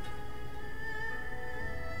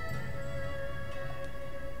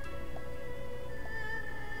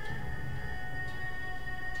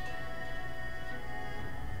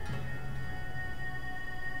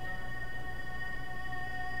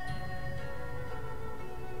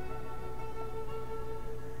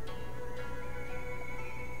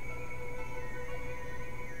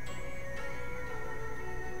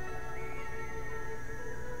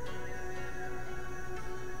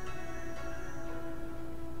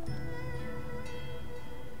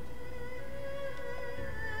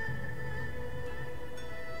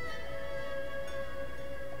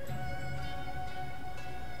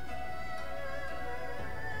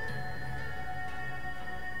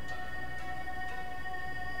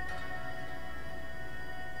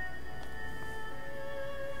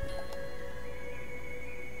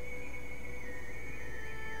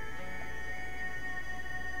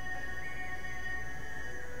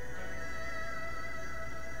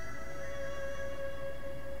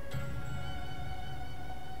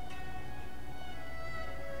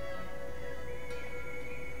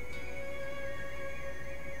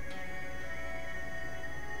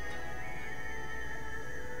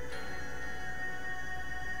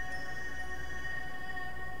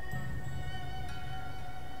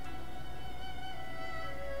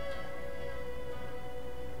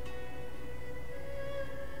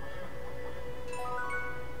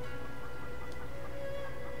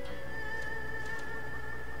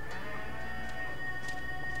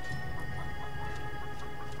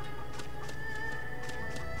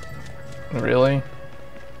 Really?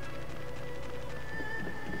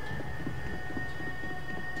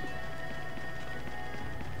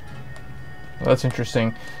 Well, that's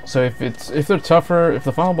interesting. So if they're tougher, if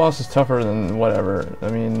the final boss is tougher, then whatever. I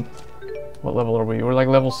mean, what level are we? We're like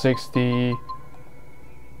level 60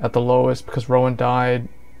 at the lowest because Rowan died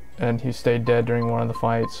and he stayed dead during one of the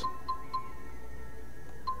fights.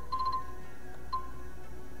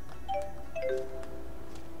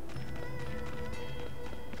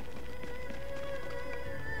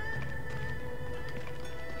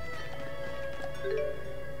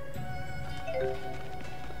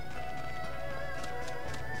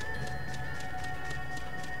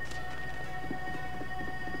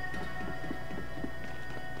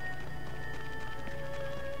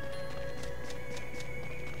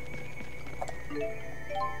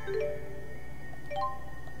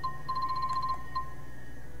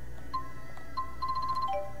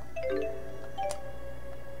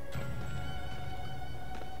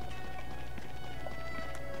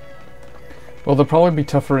 Well, they'll probably be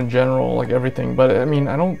tougher in general, like everything, but I mean,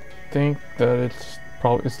 I don't think that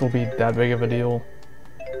it'll still be that big of a deal.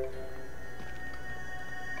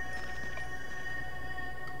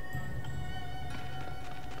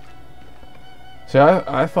 See,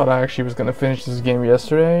 I thought I actually was gonna finish this game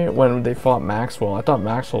yesterday when they fought Maxwell. I thought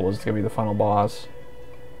Maxwell was gonna be the final boss.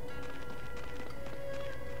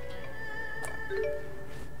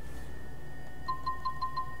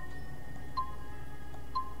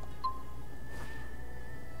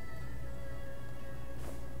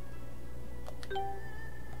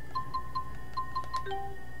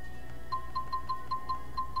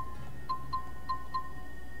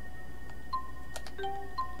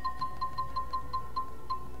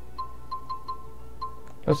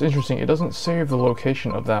 That's interesting. It doesn't save the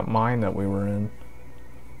location of that mine that we were in.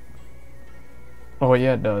 Oh,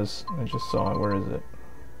 yeah, it does. I just saw it. Where is it?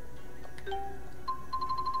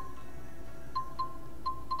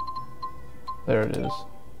 There it is.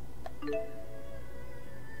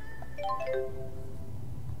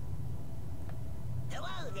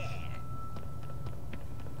 Hello there.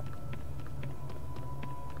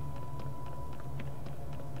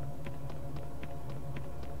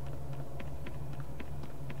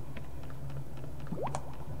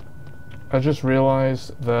 I just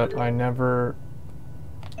realized that I never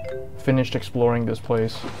finished exploring this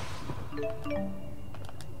place.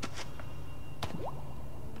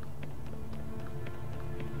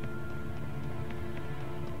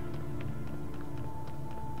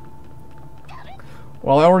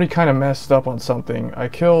 Well, I already kind of messed up on something. I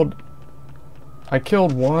killed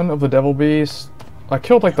one of the devil beasts. I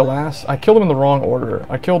killed like I killed them in the wrong order.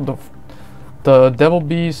 I killed the devil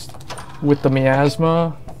beast with the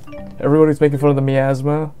miasma. Everybody's making fun of the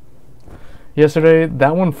miasma yesterday.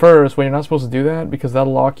 That one first, when you're not supposed to do that because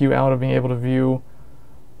that'll lock you out of being able to view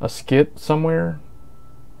a skit somewhere.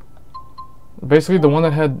 Basically, the one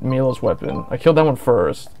that had Mila's weapon. I killed that one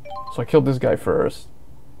first. So I killed this guy first.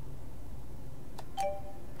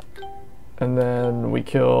 And then we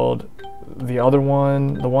killed the other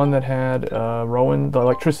one, the one that had Rowan, the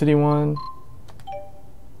electricity one.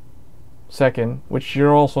 Second, which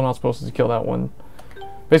you're also not supposed to kill that one.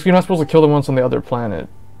 Basically, you're not supposed to kill the ones on the other planet.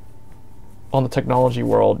 On the technology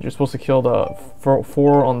world, you're supposed to kill the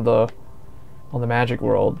four on the magic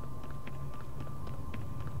world.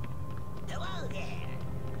 Hello there.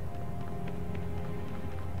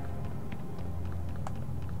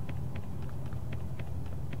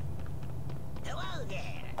 Hello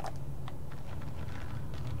there.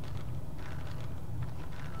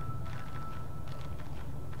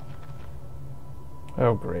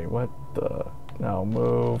 Oh great, what the... No,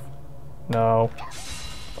 move. No.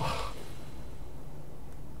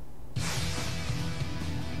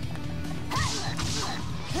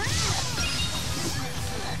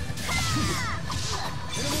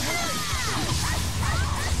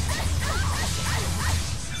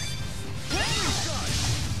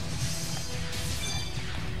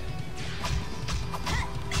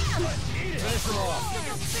 Finish them off.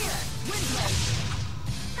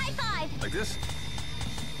 High five! Like this?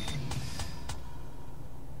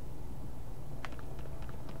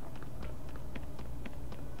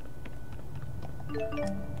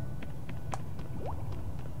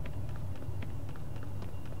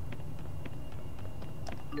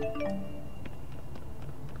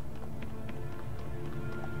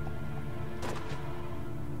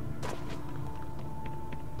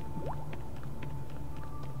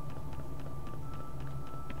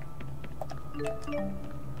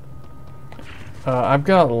 I've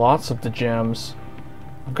got lots of the gems.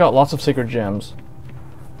 I've got lots of sacred gems.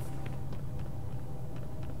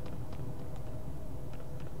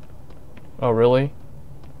 Oh, really?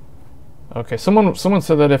 Okay, someone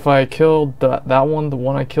said that if I killed that one, the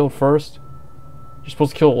one I killed first, you're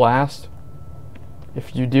supposed to kill it last.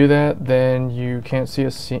 If you do that, then you can't see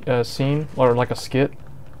a scene, or like a skit.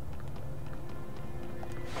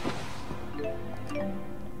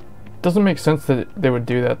 Doesn't make sense that they would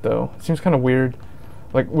do that, though. It seems kind of weird.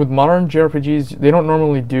 Like, with modern JRPGs, they don't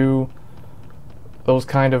normally do those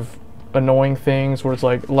kind of annoying things where it's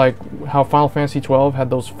like how Final Fantasy 12 had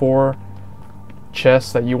those 4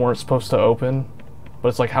 chests that you weren't supposed to open. But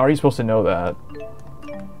it's like, how are you supposed to know that?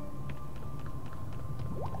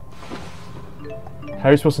 How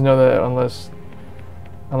are you supposed to know that unless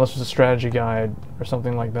it's a strategy guide or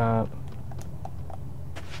something like that?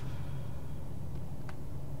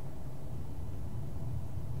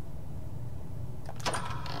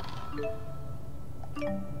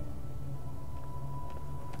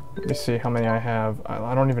 Let me see how many I have.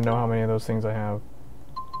 I don't even know how many of those things I have.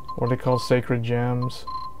 What are they called? Sacred gems?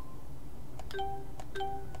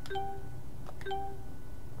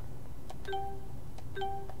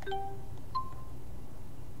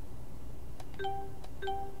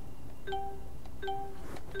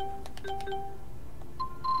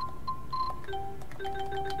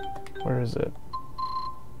 Where is it?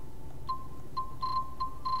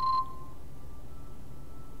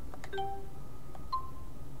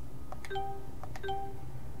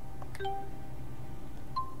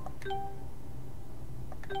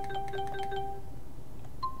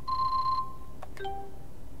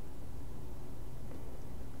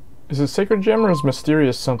 Is it Sacred Gem or is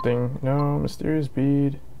Mysterious something? No, Mysterious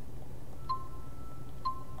Bead.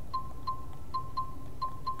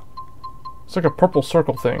 It's like a purple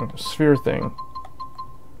circle thing, sphere thing.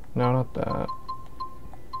 No, not that.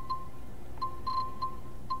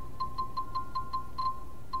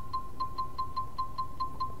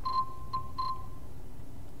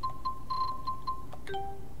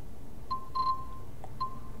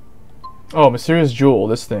 Oh, Mysterious Jewel,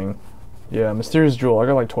 this thing. Yeah, Mysterious Jewel. I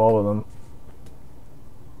got like 12 of them.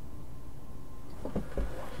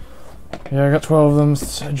 Yeah, I got 12 of them.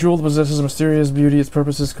 A jewel that possesses a mysterious beauty. Its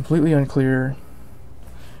purpose is completely unclear.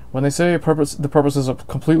 When they say the purpose is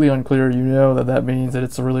completely unclear, you know that means that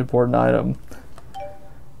it's a really important item.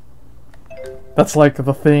 That's like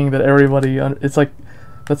the thing that everybody. It's like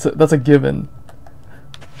that's a given.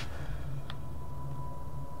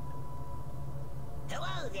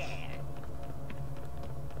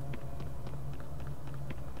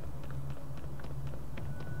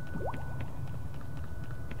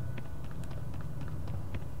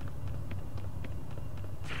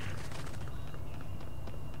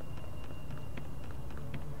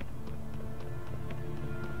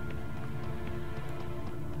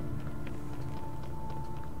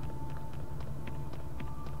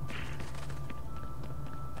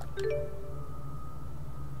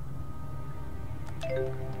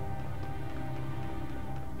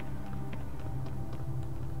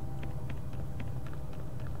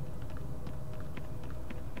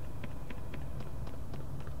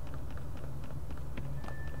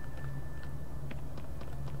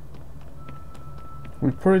 We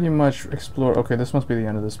pretty much explored. Okay, this must be the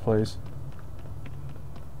end of this place.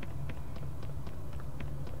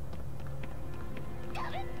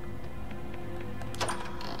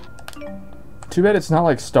 Too bad it's not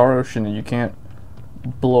like Star Ocean and you can't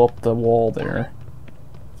blow up the wall there.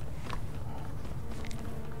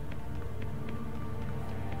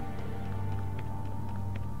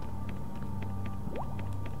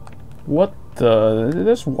 What the? Did it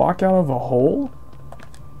just walk out of a hole?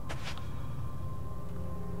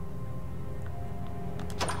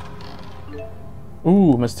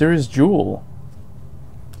 Ooh, Mysterious Jewel.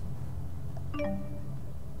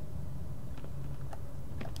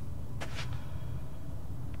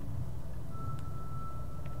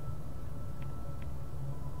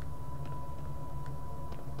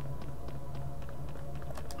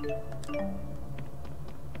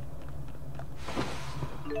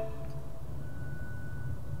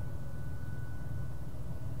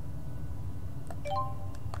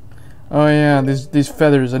 Oh yeah, these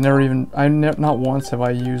feathers. Not once have I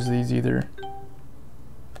used these either.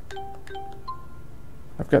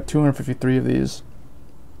 I've got 253 of these.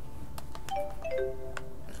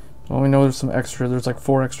 Well, we know there's some extra. There's like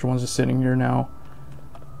 4 extra ones just sitting here now.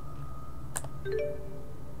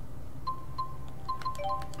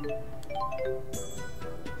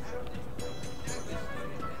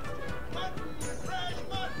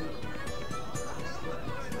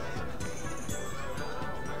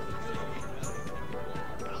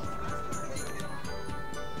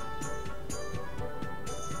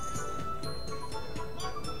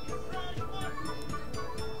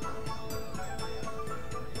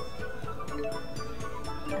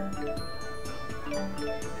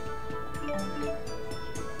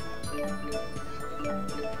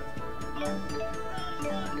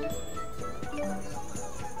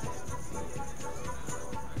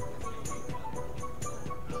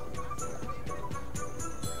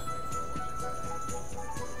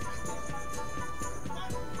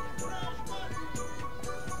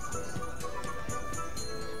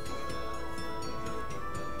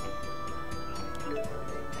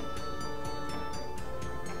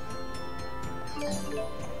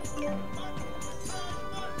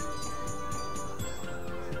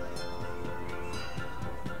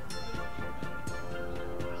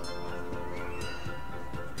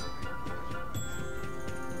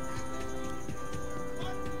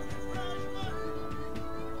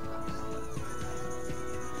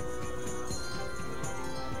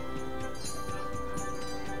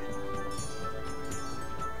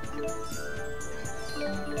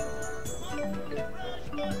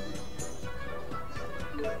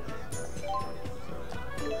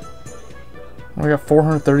 We got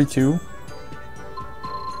 432.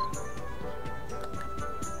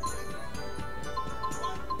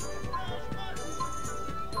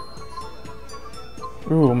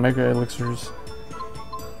 Ooh, mega elixirs.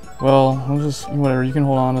 Well, I'll just whatever. You can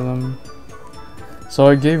hold on to them. So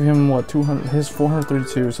I gave him what 200. His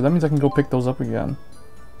 432. So that means I can go pick those up again.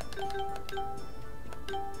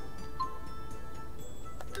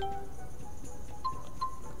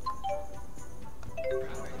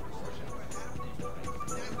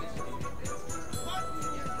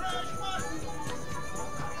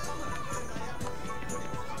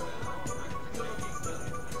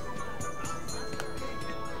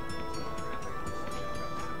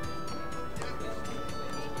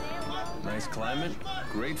 Nice climate,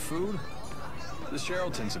 great food. This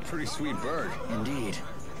Sherrilton's a pretty sweet bird. Indeed.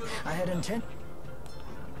 I had intent.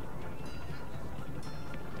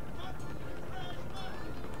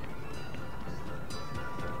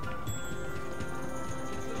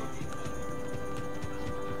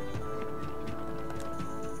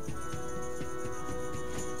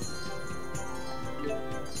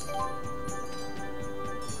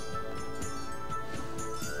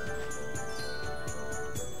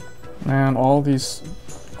 Man, all these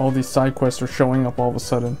side quests are showing up all of a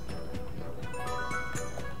sudden.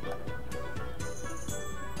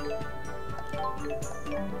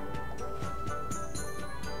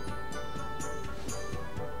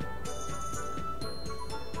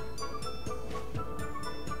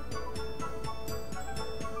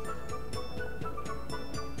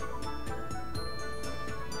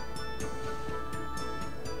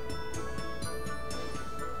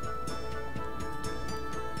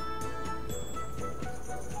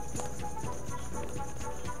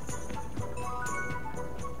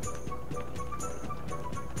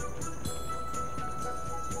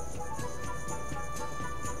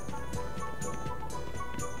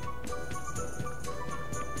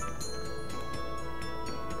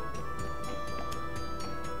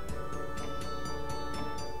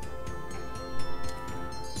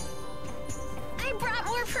 I brought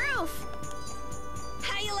more proof!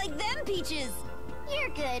 How you like them peaches? You're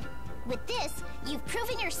good. With this, you've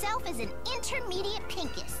proven yourself as an intermediate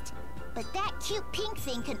pinkist. But that cute pink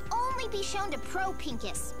thing can only be shown to pro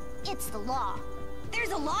pinkists. It's the law.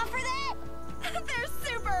 There's a law for that? There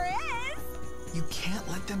super is! You can't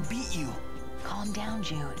let them beat you. Calm down,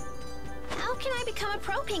 Jude. How can I become a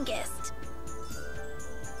pro pinkist?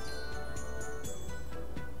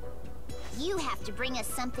 You have to bring us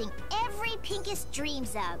something every pinkist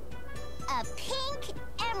dreams of. A pink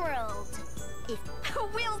emerald. If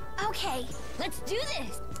We'll... Okay, let's do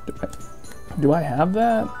this! Do I have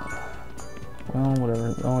that? Well,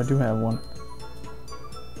 whatever. Oh, I do have one.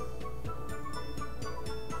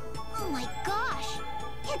 Oh my gosh!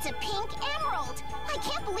 It's a pink emerald! I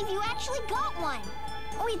can't believe you actually got one!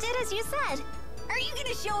 We did as you said. Are you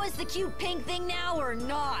gonna show us the cute pink thing now or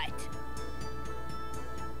not?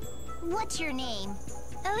 What's your name?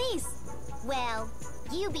 Elise. Well,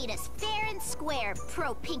 you beat us fair and square,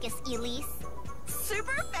 pro pinkist Elise.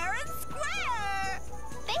 Super fair and square!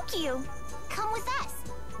 Thank you. Come with us.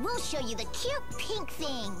 We'll show you the cute pink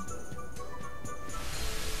thing.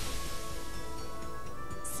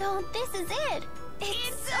 So this is it.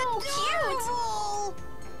 It's so adorable! cute.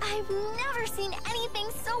 I've never seen anything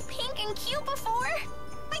so pink and cute before.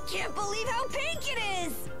 I can't believe how pink it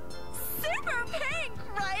is! Super pink,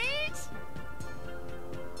 right?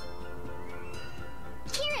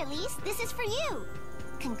 Here, Elise, this is for you.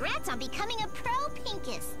 Congrats on becoming a pro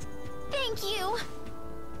pinkist. Thank you.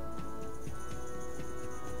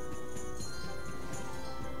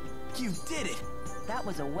 You did it! That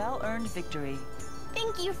was a well-earned victory.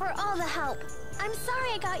 Thank you for all the help. I'm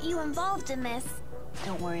sorry I got you involved in this.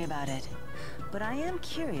 Don't worry about it. But I am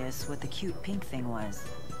curious what the cute pink thing was.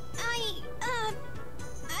 I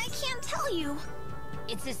can't tell you.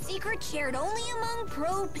 It's a secret shared only among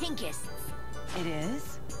pro pinkists. It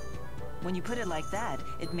is? When you put it like that,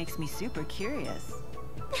 it makes me super curious.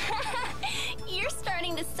 You're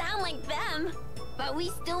starting to sound like them. But we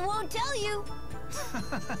still won't tell you.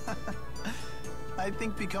 I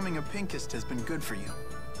think becoming a pinkist has been good for you.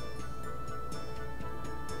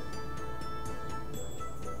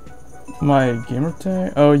 My gamer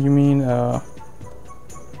tag? Oh, you mean on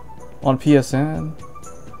PSN?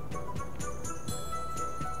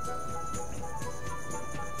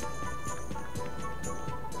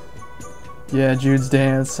 Yeah, Jude's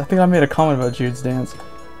dance. I think I made a comment about Jude's dance.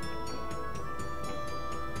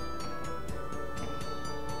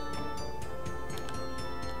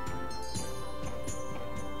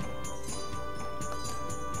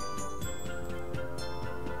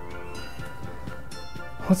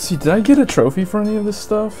 Let's see, did I get a trophy for any of this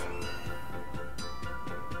stuff?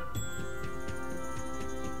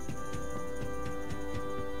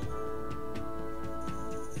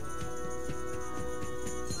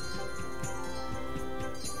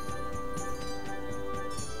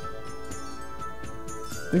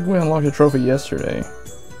 I think we unlocked a trophy yesterday.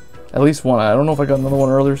 At least one. I don't know if I got another one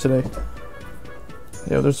earlier today.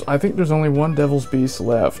 Yeah, I think there's only one Devil's Beast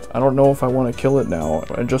left. I don't know if I want to kill it now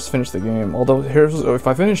and just finish the game. Although, if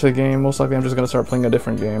I finish the game, most likely I'm just going to start playing a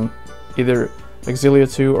different game. Either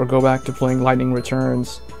Xillia 2 or go back to playing Lightning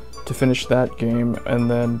Returns to finish that game,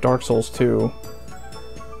 and then Dark Souls 2.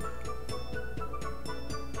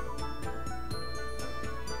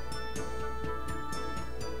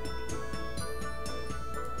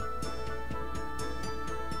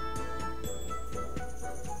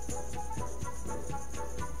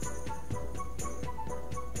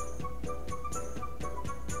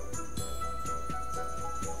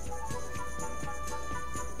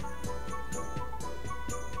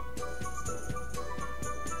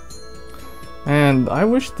 And I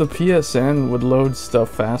wish the PSN would load stuff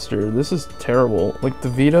faster. This is terrible. Like the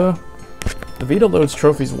Vita loads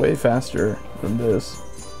trophies way faster than this.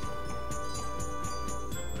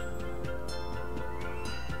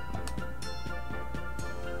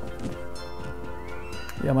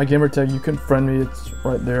 Yeah, my gamer tag, you can friend me, it's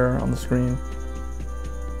right there on the screen.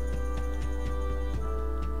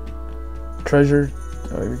 Treasure,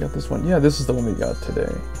 oh, we got this one. Yeah, this is the one we got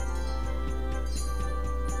today.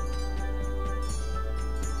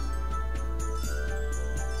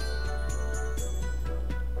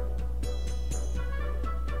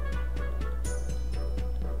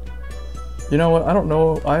 You know what, I don't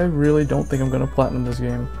know, I really don't think I'm gonna platinum this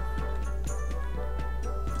game.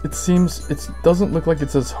 It doesn't look like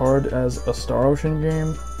it's as hard as a Star Ocean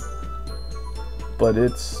game, but yeah,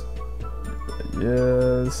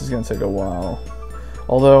 this is gonna take a while.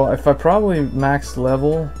 Although, if I probably maxed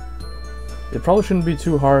level, it probably shouldn't be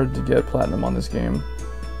too hard to get platinum on this game.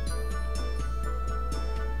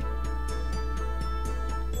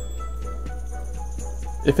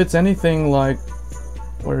 If it's anything like,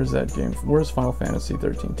 where is that game? Where's Final Fantasy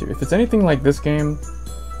 13 2? If it's anything like this game,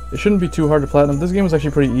 it shouldn't be too hard to platinum. This game is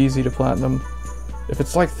actually pretty easy to platinum. If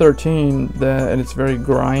it's like 13 and it's very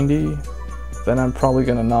grindy, then I'm probably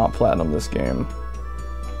gonna not platinum this game.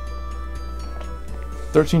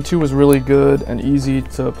 13.2 was really good and easy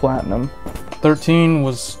to platinum. 13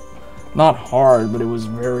 was not hard, but it was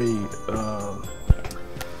very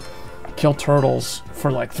kill turtles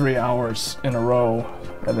for like 3 hours in a row,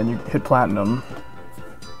 and then you hit platinum.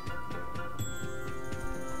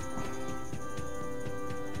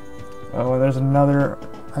 Oh, there's another.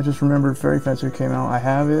 I just remembered Fairy Fencer came out. I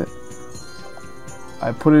have it.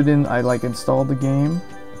 I put it in. I like installed the game,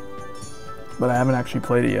 but I haven't actually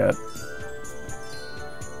played it yet.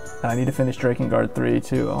 And I need to finish Drakengard 3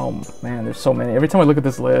 too. Oh man, there's so many. Every time I look at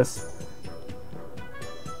this list,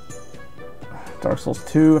 Dark Souls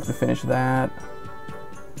 2. I have to finish that.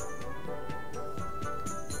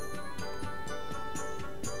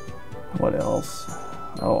 What else?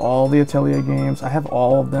 Oh, all the Atelier games. I have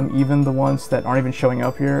all of them, even the ones that aren't even showing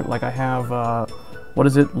up here. Like I have, what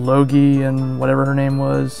is it, Logie and whatever her name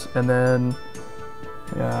was, and then,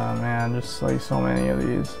 yeah, man, just like so many of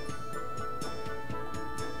these.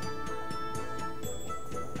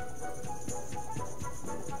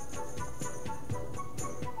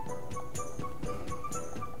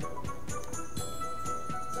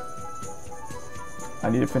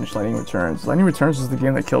 I need to finish Lightning Returns. Lightning Returns is the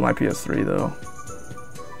game that killed my PS3, though.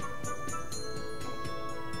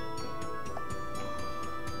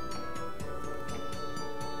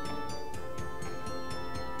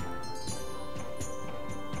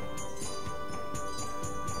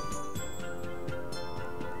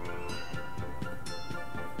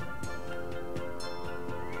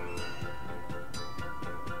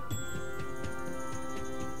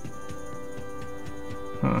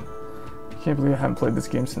 I can't believe I haven't played this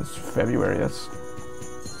game since February. That's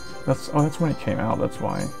when it came out, that's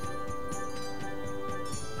why.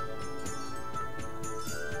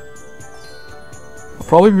 I'll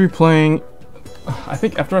probably be playing, I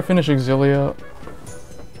think after I finish Xillia,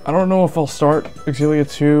 I don't know if I'll start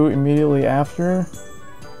Xillia 2 immediately after,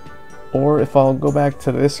 or if I'll go back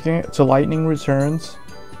to this game, to Lightning Returns,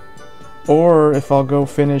 or if I'll go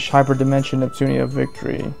finish Hyperdimension Neptunia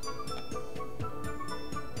Victory.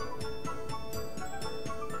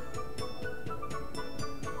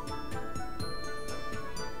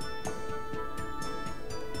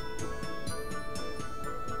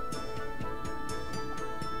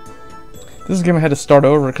 This game I had to start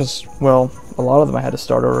over because, well, a lot of them I had to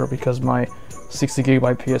start over because my 60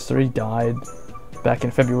 gigabyte PS3 died back in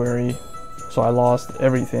February, so I lost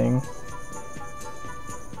everything.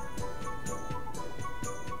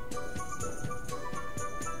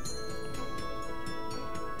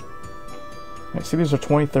 I see these are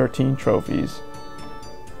 2013 trophies.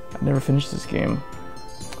 I never finished this game.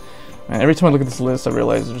 Man, every time I look at this list, I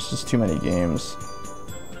realize there's just too many games.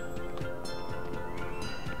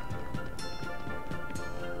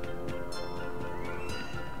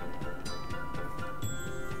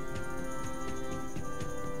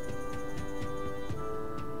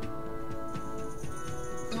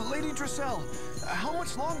 Lady Dressel, how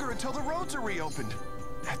much longer until the roads are reopened?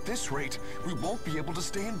 At this rate, we won't be able to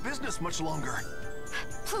stay in business much longer.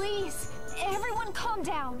 Please, everyone calm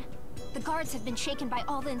down. The guards have been shaken by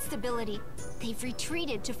all the instability. They've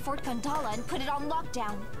retreated to Fort Gondola and put it on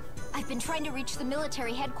lockdown. I've been trying to reach the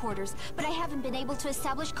military headquarters, but I haven't been able to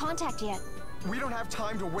establish contact yet. We don't have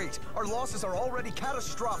time to wait. Our losses are already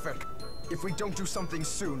catastrophic. If we don't do something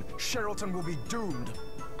soon, Sherrilton will be doomed.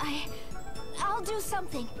 I'll do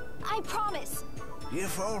something. I promise.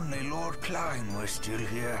 If only Lord Klein were still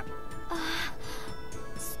here.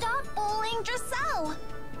 Stop bullying Dressel!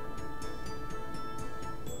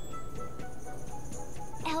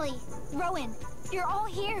 Ellie, Rowan, you're all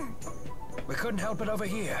here. We couldn't help it over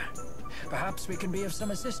here. Perhaps we can be of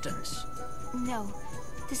some assistance. No,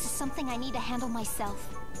 this is something I need to handle myself.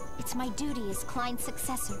 It's my duty as Klein's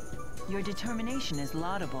successor. Your determination is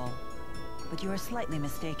laudable, but you are slightly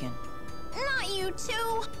mistaken. Not you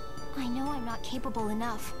too! I know I'm not capable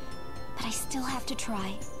enough, but I still have to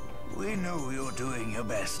try. We know you're doing your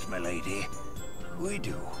best, milady. We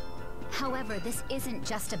do. However, this isn't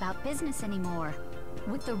just about business anymore.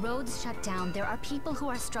 With the roads shut down, there are people who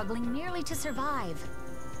are struggling merely to survive.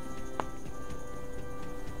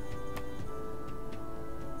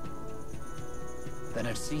 Then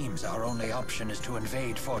it seems our only option is to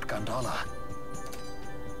invade Fort Gondola.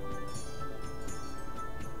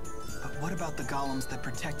 But what about the golems that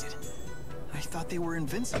protect it? I thought they were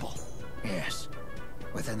invincible. Yes.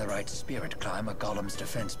 Within the right spirit climb, a golem's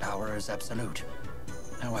defense power is absolute.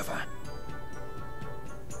 However...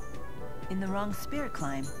 in the wrong spirit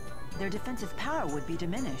climb, their defensive power would be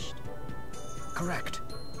diminished. Correct.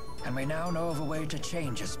 And we now know of a way to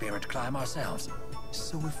change a spirit climb ourselves.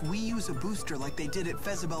 So if we use a booster like they did at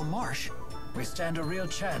Fezabel Marsh... we stand a real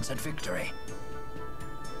chance at victory.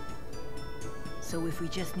 So if we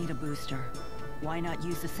just need a booster, why not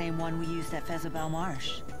use the same one we used at Fezabel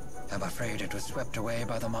Marsh? I'm afraid it was swept away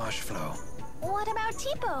by the marsh flow. What about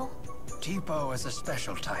Tipo? Tipo is a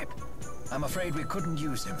special type. I'm afraid we couldn't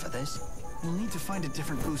use him for this. We'll need to find a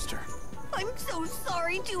different booster. I'm so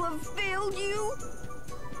sorry to have failed you.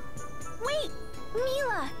 Wait,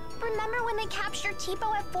 Mila, remember when they captured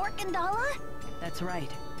Tipo at Fort Gondola? That's right.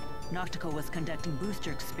 Noctical was conducting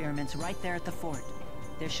booster experiments right there at the fort.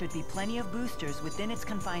 There should be plenty of boosters within its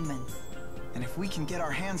confinements. And if we can get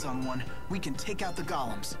our hands on one, we can take out the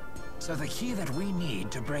golems. So the key that we need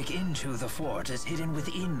to break into the fort is hidden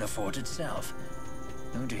within the fort itself.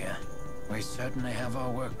 Oh dear. We certainly have our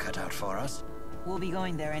work cut out for us. We'll be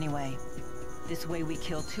going there anyway. This way we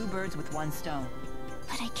kill two birds with one stone.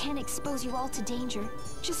 But I can't expose you all to danger,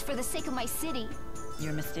 just for the sake of my city.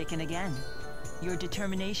 You're mistaken again. Your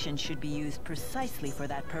determination should be used precisely for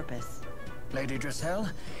that purpose. Lady Dressel,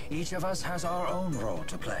 each of us has our own role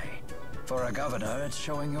to play. For a governor, it's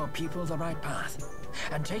showing your people the right path,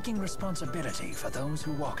 and taking responsibility for those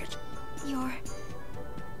who walk it.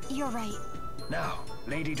 You're right. Now,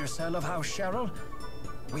 Lady Dressel of House Cheryl,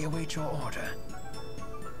 we await your order.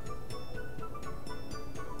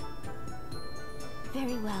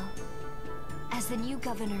 Very well. As the new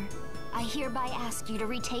governor, I hereby ask you to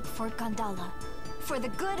retake Fort Gondola, for the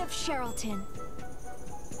good of Sherrilton.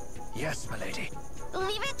 Yes, milady.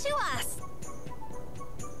 Leave it to us!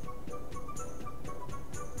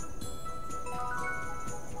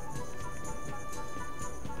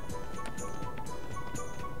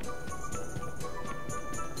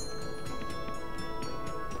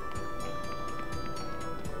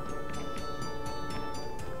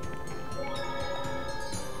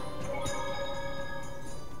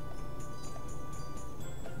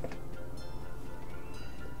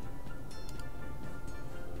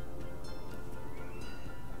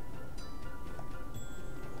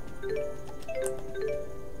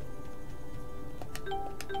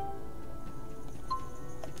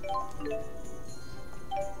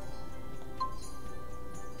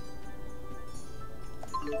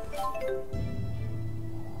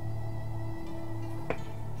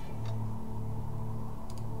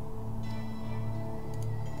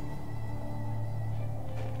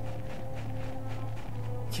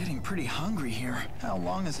 pretty hungry here. How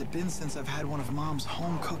long has it been since I've had one of Mom's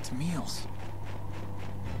home-cooked meals?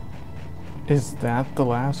 Is that the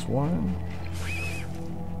last one?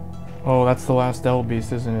 Oh, that's the last Devil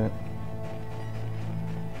Beast, isn't it?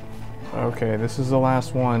 Okay, this is the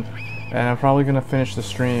last one. And I'm probably gonna finish the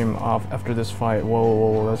stream off after this fight. Whoa,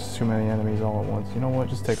 whoa, whoa, that's too many enemies all at once. You know what?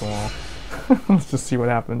 Just take them all. Let's just see what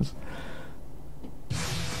happens.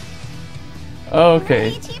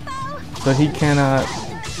 Okay. So he can't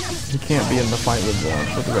be in the fight with the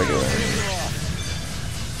regular enemies.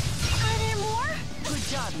 Are there more? Good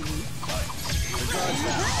job, you.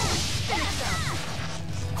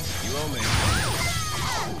 You owe me.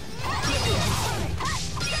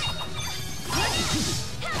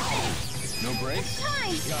 No breaks?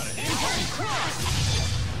 Got it.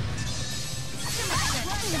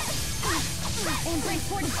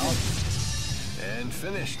 And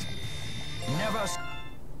finished. Never.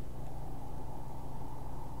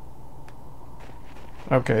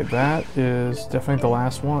 Okay, that is definitely the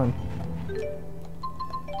last one.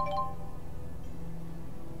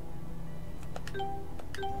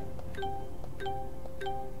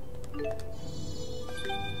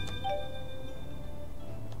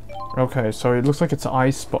 Okay, so it looks like it's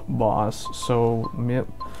Ice Boss. So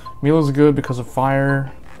Mila's good because of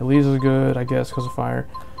fire. Elisa's good, I guess, because of fire.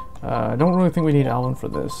 I don't really think we need Alvin for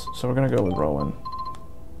this, so we're gonna go with Rowan.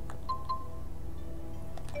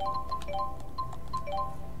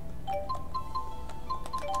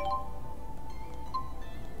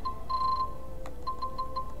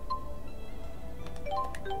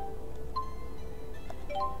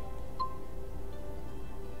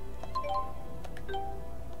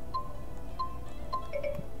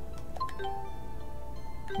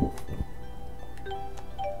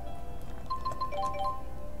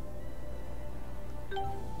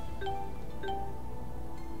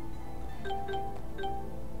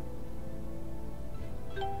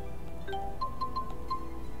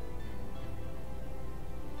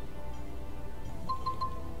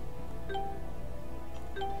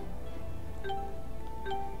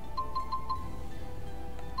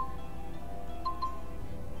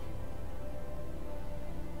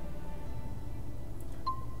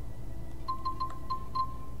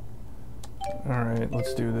 Alright,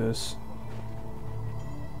 let's do this.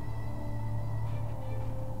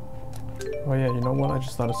 Oh yeah, you know what? I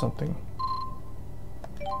just thought of something.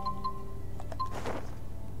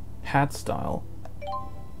 Hat style.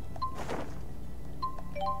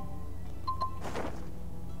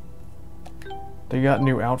 They got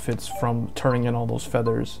new outfits from turning in all those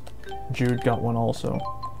feathers. Jude got one also.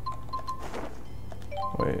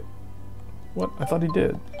 Wait. What? I thought he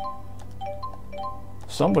did.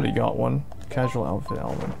 Somebody got one. Casual outfit,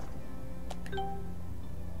 Alvin.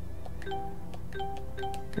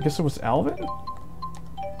 I guess it was Alvin?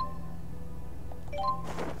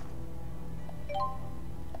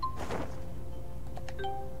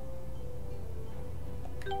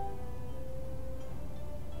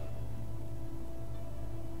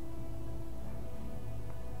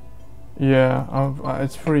 Yeah,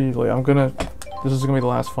 it's pretty late. This is gonna be the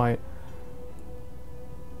last fight.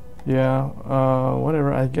 Yeah,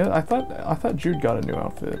 whatever. I guess I thought Jude got a new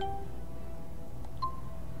outfit.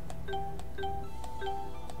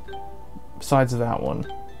 Besides that one.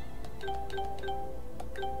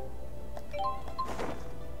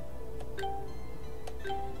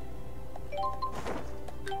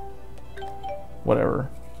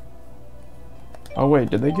 Whatever. Oh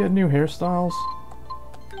wait, did they get new hairstyles?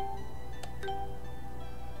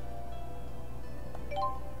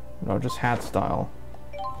 No, just hat style.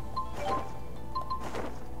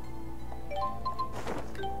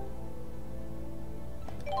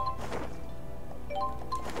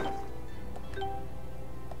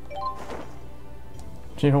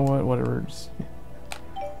 You know what? Whatever.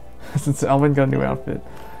 Since Alvin got a new outfit.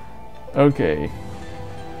 Okay.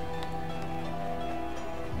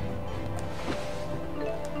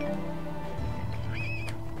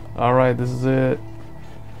 Alright, this is it.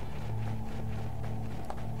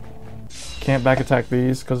 Can't back attack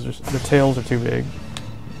these because the tails are too big.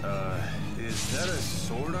 Is that a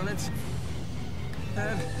sword on its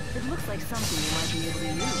head? It looks like something you might be able to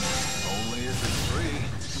use. Only if it's free.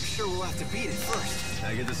 I'm sure we'll have to beat it first.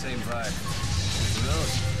 I get the same vibe. Who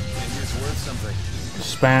knows? Maybe it's worth something.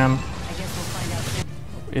 Spam. I guess we'll find out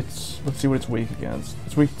soon. Let's see what it's weak against.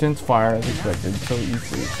 It's weak against fire as expected, so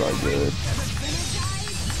E-Freak is probably good.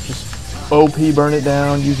 Just OP burn it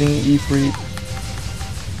down using E-Freak.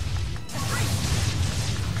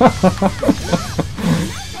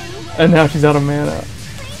 And now she's out of mana.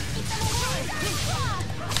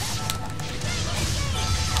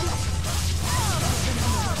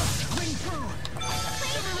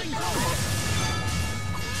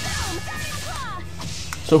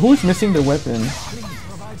 So who's missing the weapon?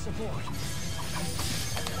 Provide support.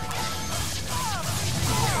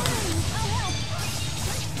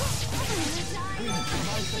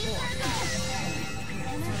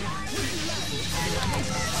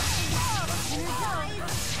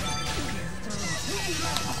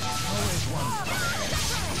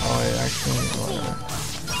 Oh yeah, actually, whatever.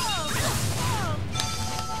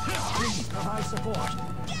 Provide support.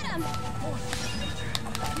 Get him!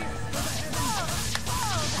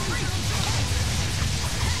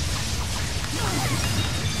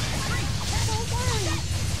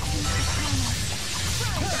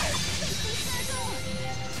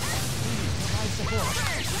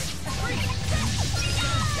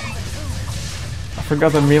 I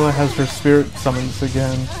forgot that Mila has her spirit summons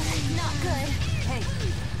again. Not good. Hey,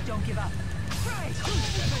 don't give up.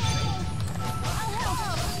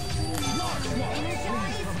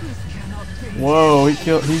 Whoa,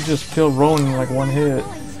 he just killed Ronan in like one hit.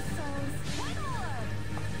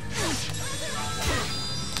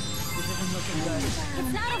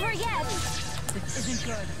 It's not over yet. This isn't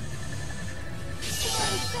good.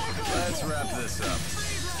 Let's wrap this up.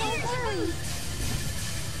 Don't worry.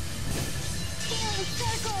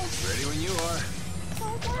 Ready when you are.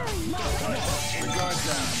 Don't worry. Your guard's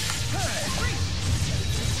down.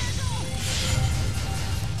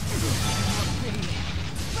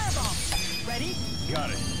 Ready? Got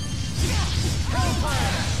it.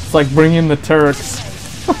 It's like bringing the Turks.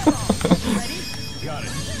 Got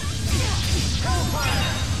it.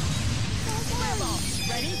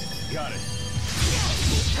 Ready? Got it.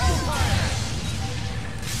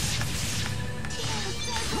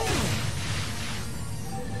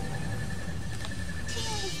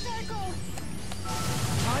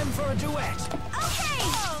 Time for a duet. Okay.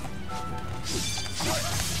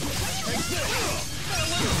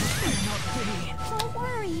 Don't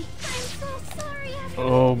worry. I'm so sorry.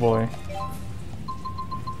 Oh boy.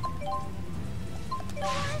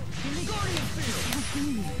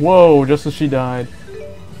 Whoa, just as she died.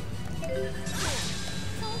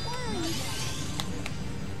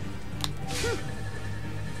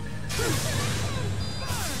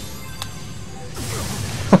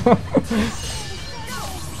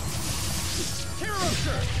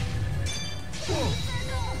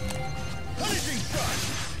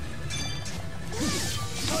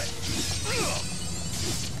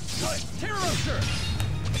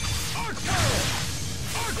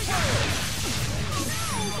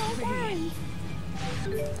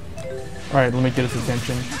 Alright, let me get his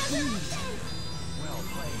attention.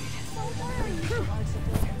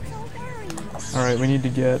 Alright, we need to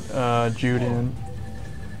get Jude in.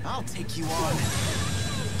 I'll take you on.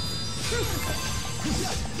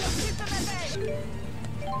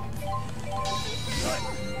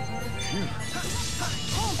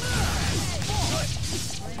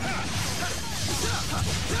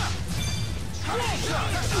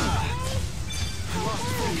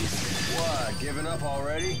 What, giving up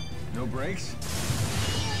already? No breaks?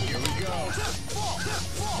 Here we go.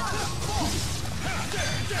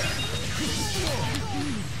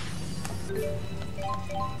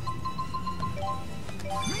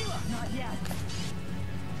 Not yet.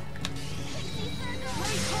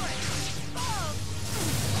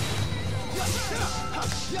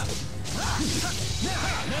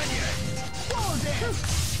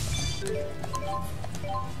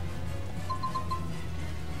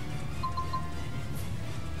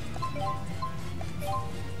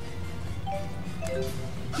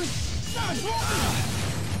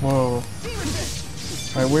 Whoa.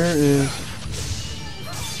 Alright, where is...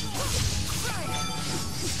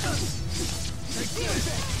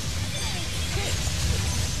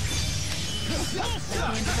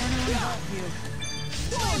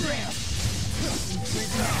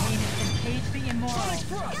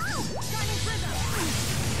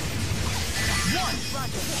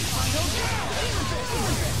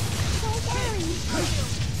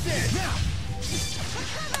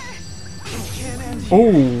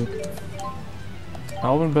 Oh!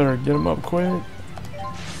 Alvin better get him up quick.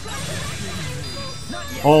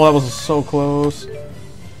 Oh, that was so close.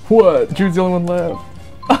 What? Jude's the only one left.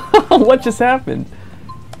 What just happened?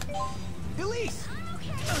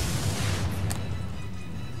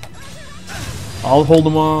 I'll hold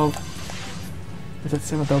him off. He's at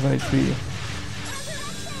 7,000 HP.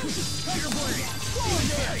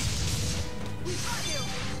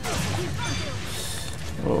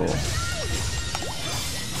 Oh.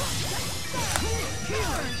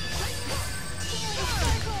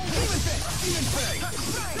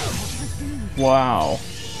 Wow.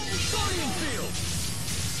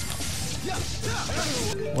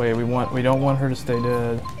 Wait, we don't want her to stay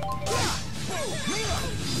dead.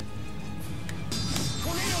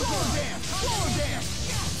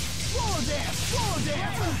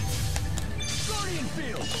 Guardian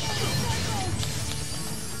field!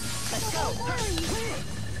 Let's go!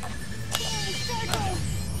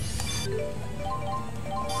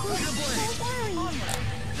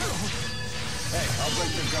 Hey, I'll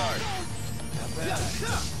break the guard.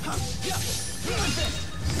 Demon Fist!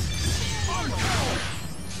 Arc Power!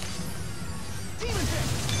 Demon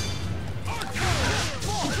Fist! Arc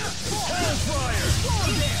Power! Hellfire!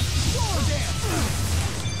 Slower dance! Slower dance!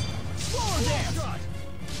 Slower dance!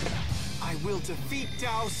 I will defeat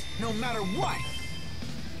Daos no matter what!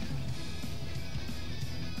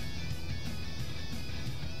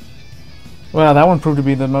 Well, that one proved to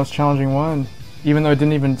be the most challenging one, even though it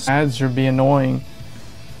didn't even ads or be annoying.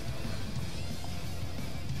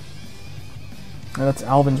 And that's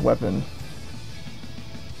Alvin's weapon.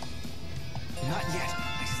 Not yet.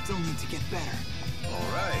 I still need to get better.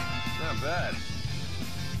 All right, not bad.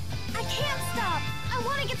 I can't stop! I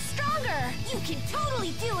want to get stronger! You can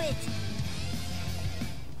totally do it!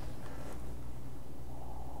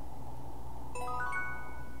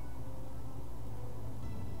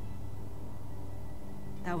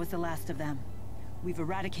 That was the last of them. We've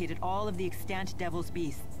eradicated all of the extant Devil's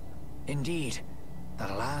Beasts. Indeed. The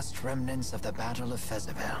last remnants of the Battle of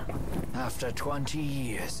Fezabel. After 20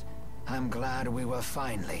 years, I'm glad we were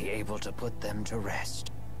finally able to put them to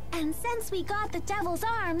rest. And since we got the Devil's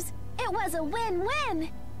Arms, it was a win-win!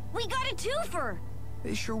 We got a twofer!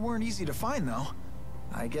 They sure weren't easy to find, though.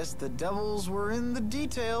 I guess the devils were in the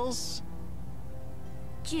details.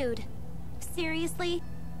 Jude, seriously?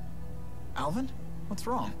 Alvin? What's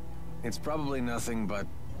wrong? It's probably nothing, but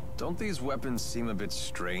don't these weapons seem a bit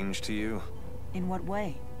strange to you? In what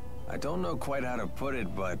way? I don't know quite how to put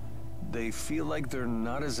it, but they feel like they're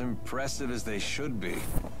not as impressive as they should be.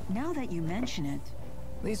 Now that you mention it...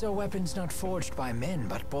 These are weapons not forged by men,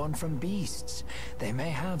 but born from beasts. They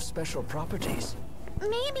may have special properties.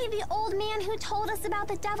 Maybe the old man who told us about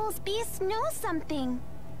the Devil's Beast knows something.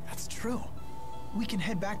 That's true. We can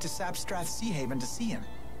head back to Sapstrath Sea Haven to see him.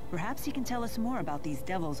 Perhaps he can tell us more about these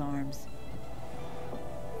Devil's Arms.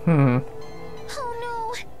 Oh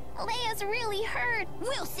no! Leia's really hurt!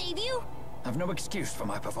 We'll save you! I've no excuse for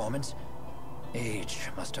my performance. Age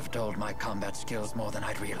must have dulled my combat skills more than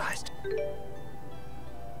I'd realized.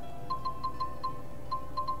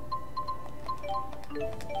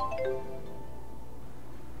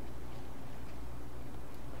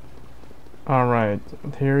 Alright,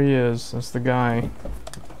 here he is. That's the guy.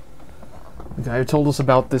 The guy who told us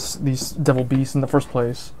about these devil beasts in the first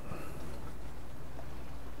place.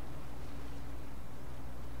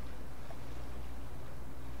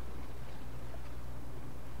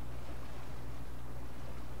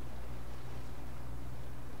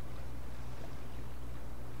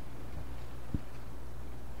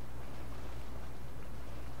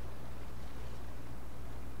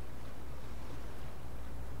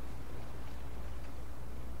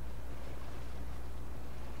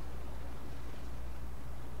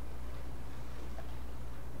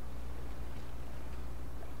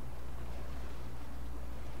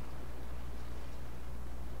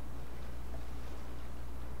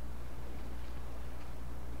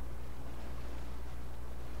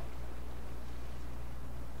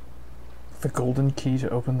 The golden key to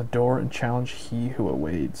open the door and challenge he who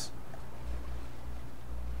awaits.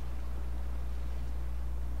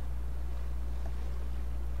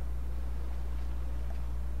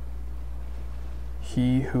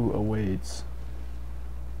 He who awaits.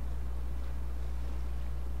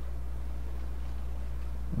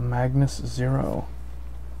 Magnus Zero.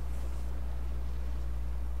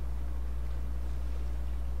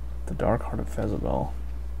 The Dark Heart of Fezabel.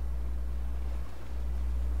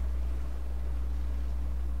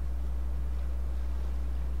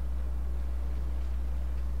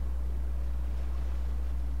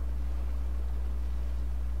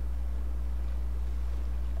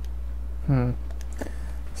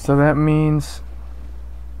 So that means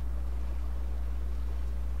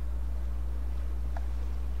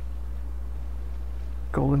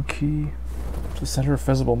golden key to the center of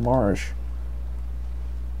Fezabel Marsh.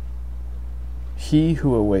 He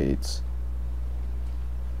who awaits.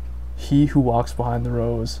 He who walks behind the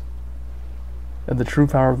rose. And the true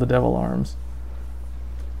power of the devil arms.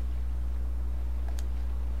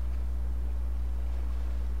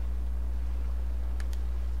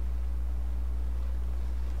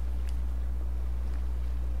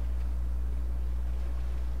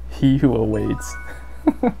 He who awaits.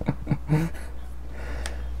 Oh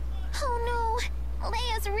no!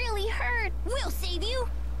 Leia's really hurt! We'll save you!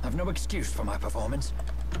 I've no excuse for my performance.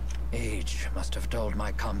 Age must have dulled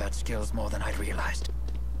my combat skills more than I'd realized.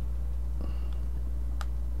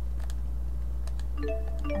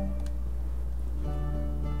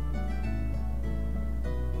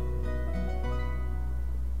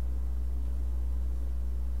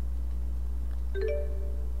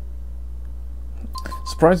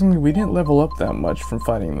 Surprisingly, we didn't level up that much from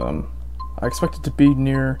fighting them. I expected to be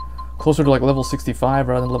closer to like level 65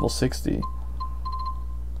 rather than level 60.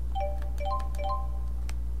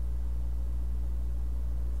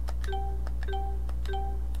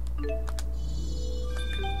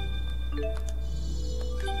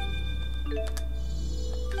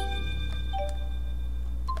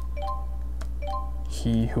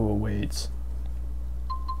 He who awaits.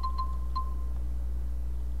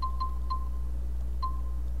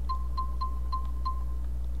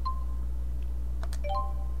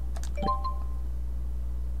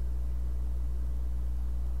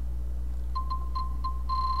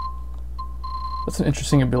 That's an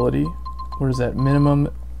interesting ability. What is that?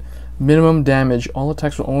 Minimum damage. All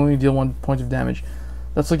attacks will only deal 1 point of damage.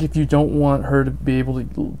 That's like if you don't want her to be able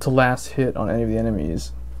to last hit on any of the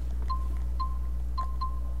enemies.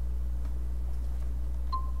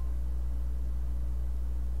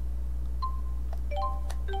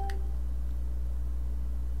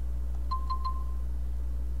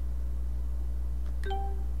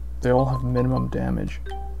 They all have minimum damage.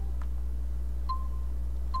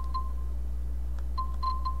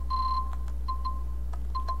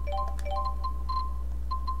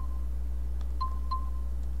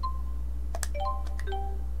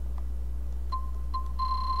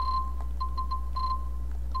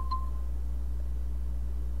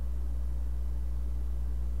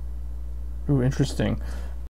 Ooh, interesting.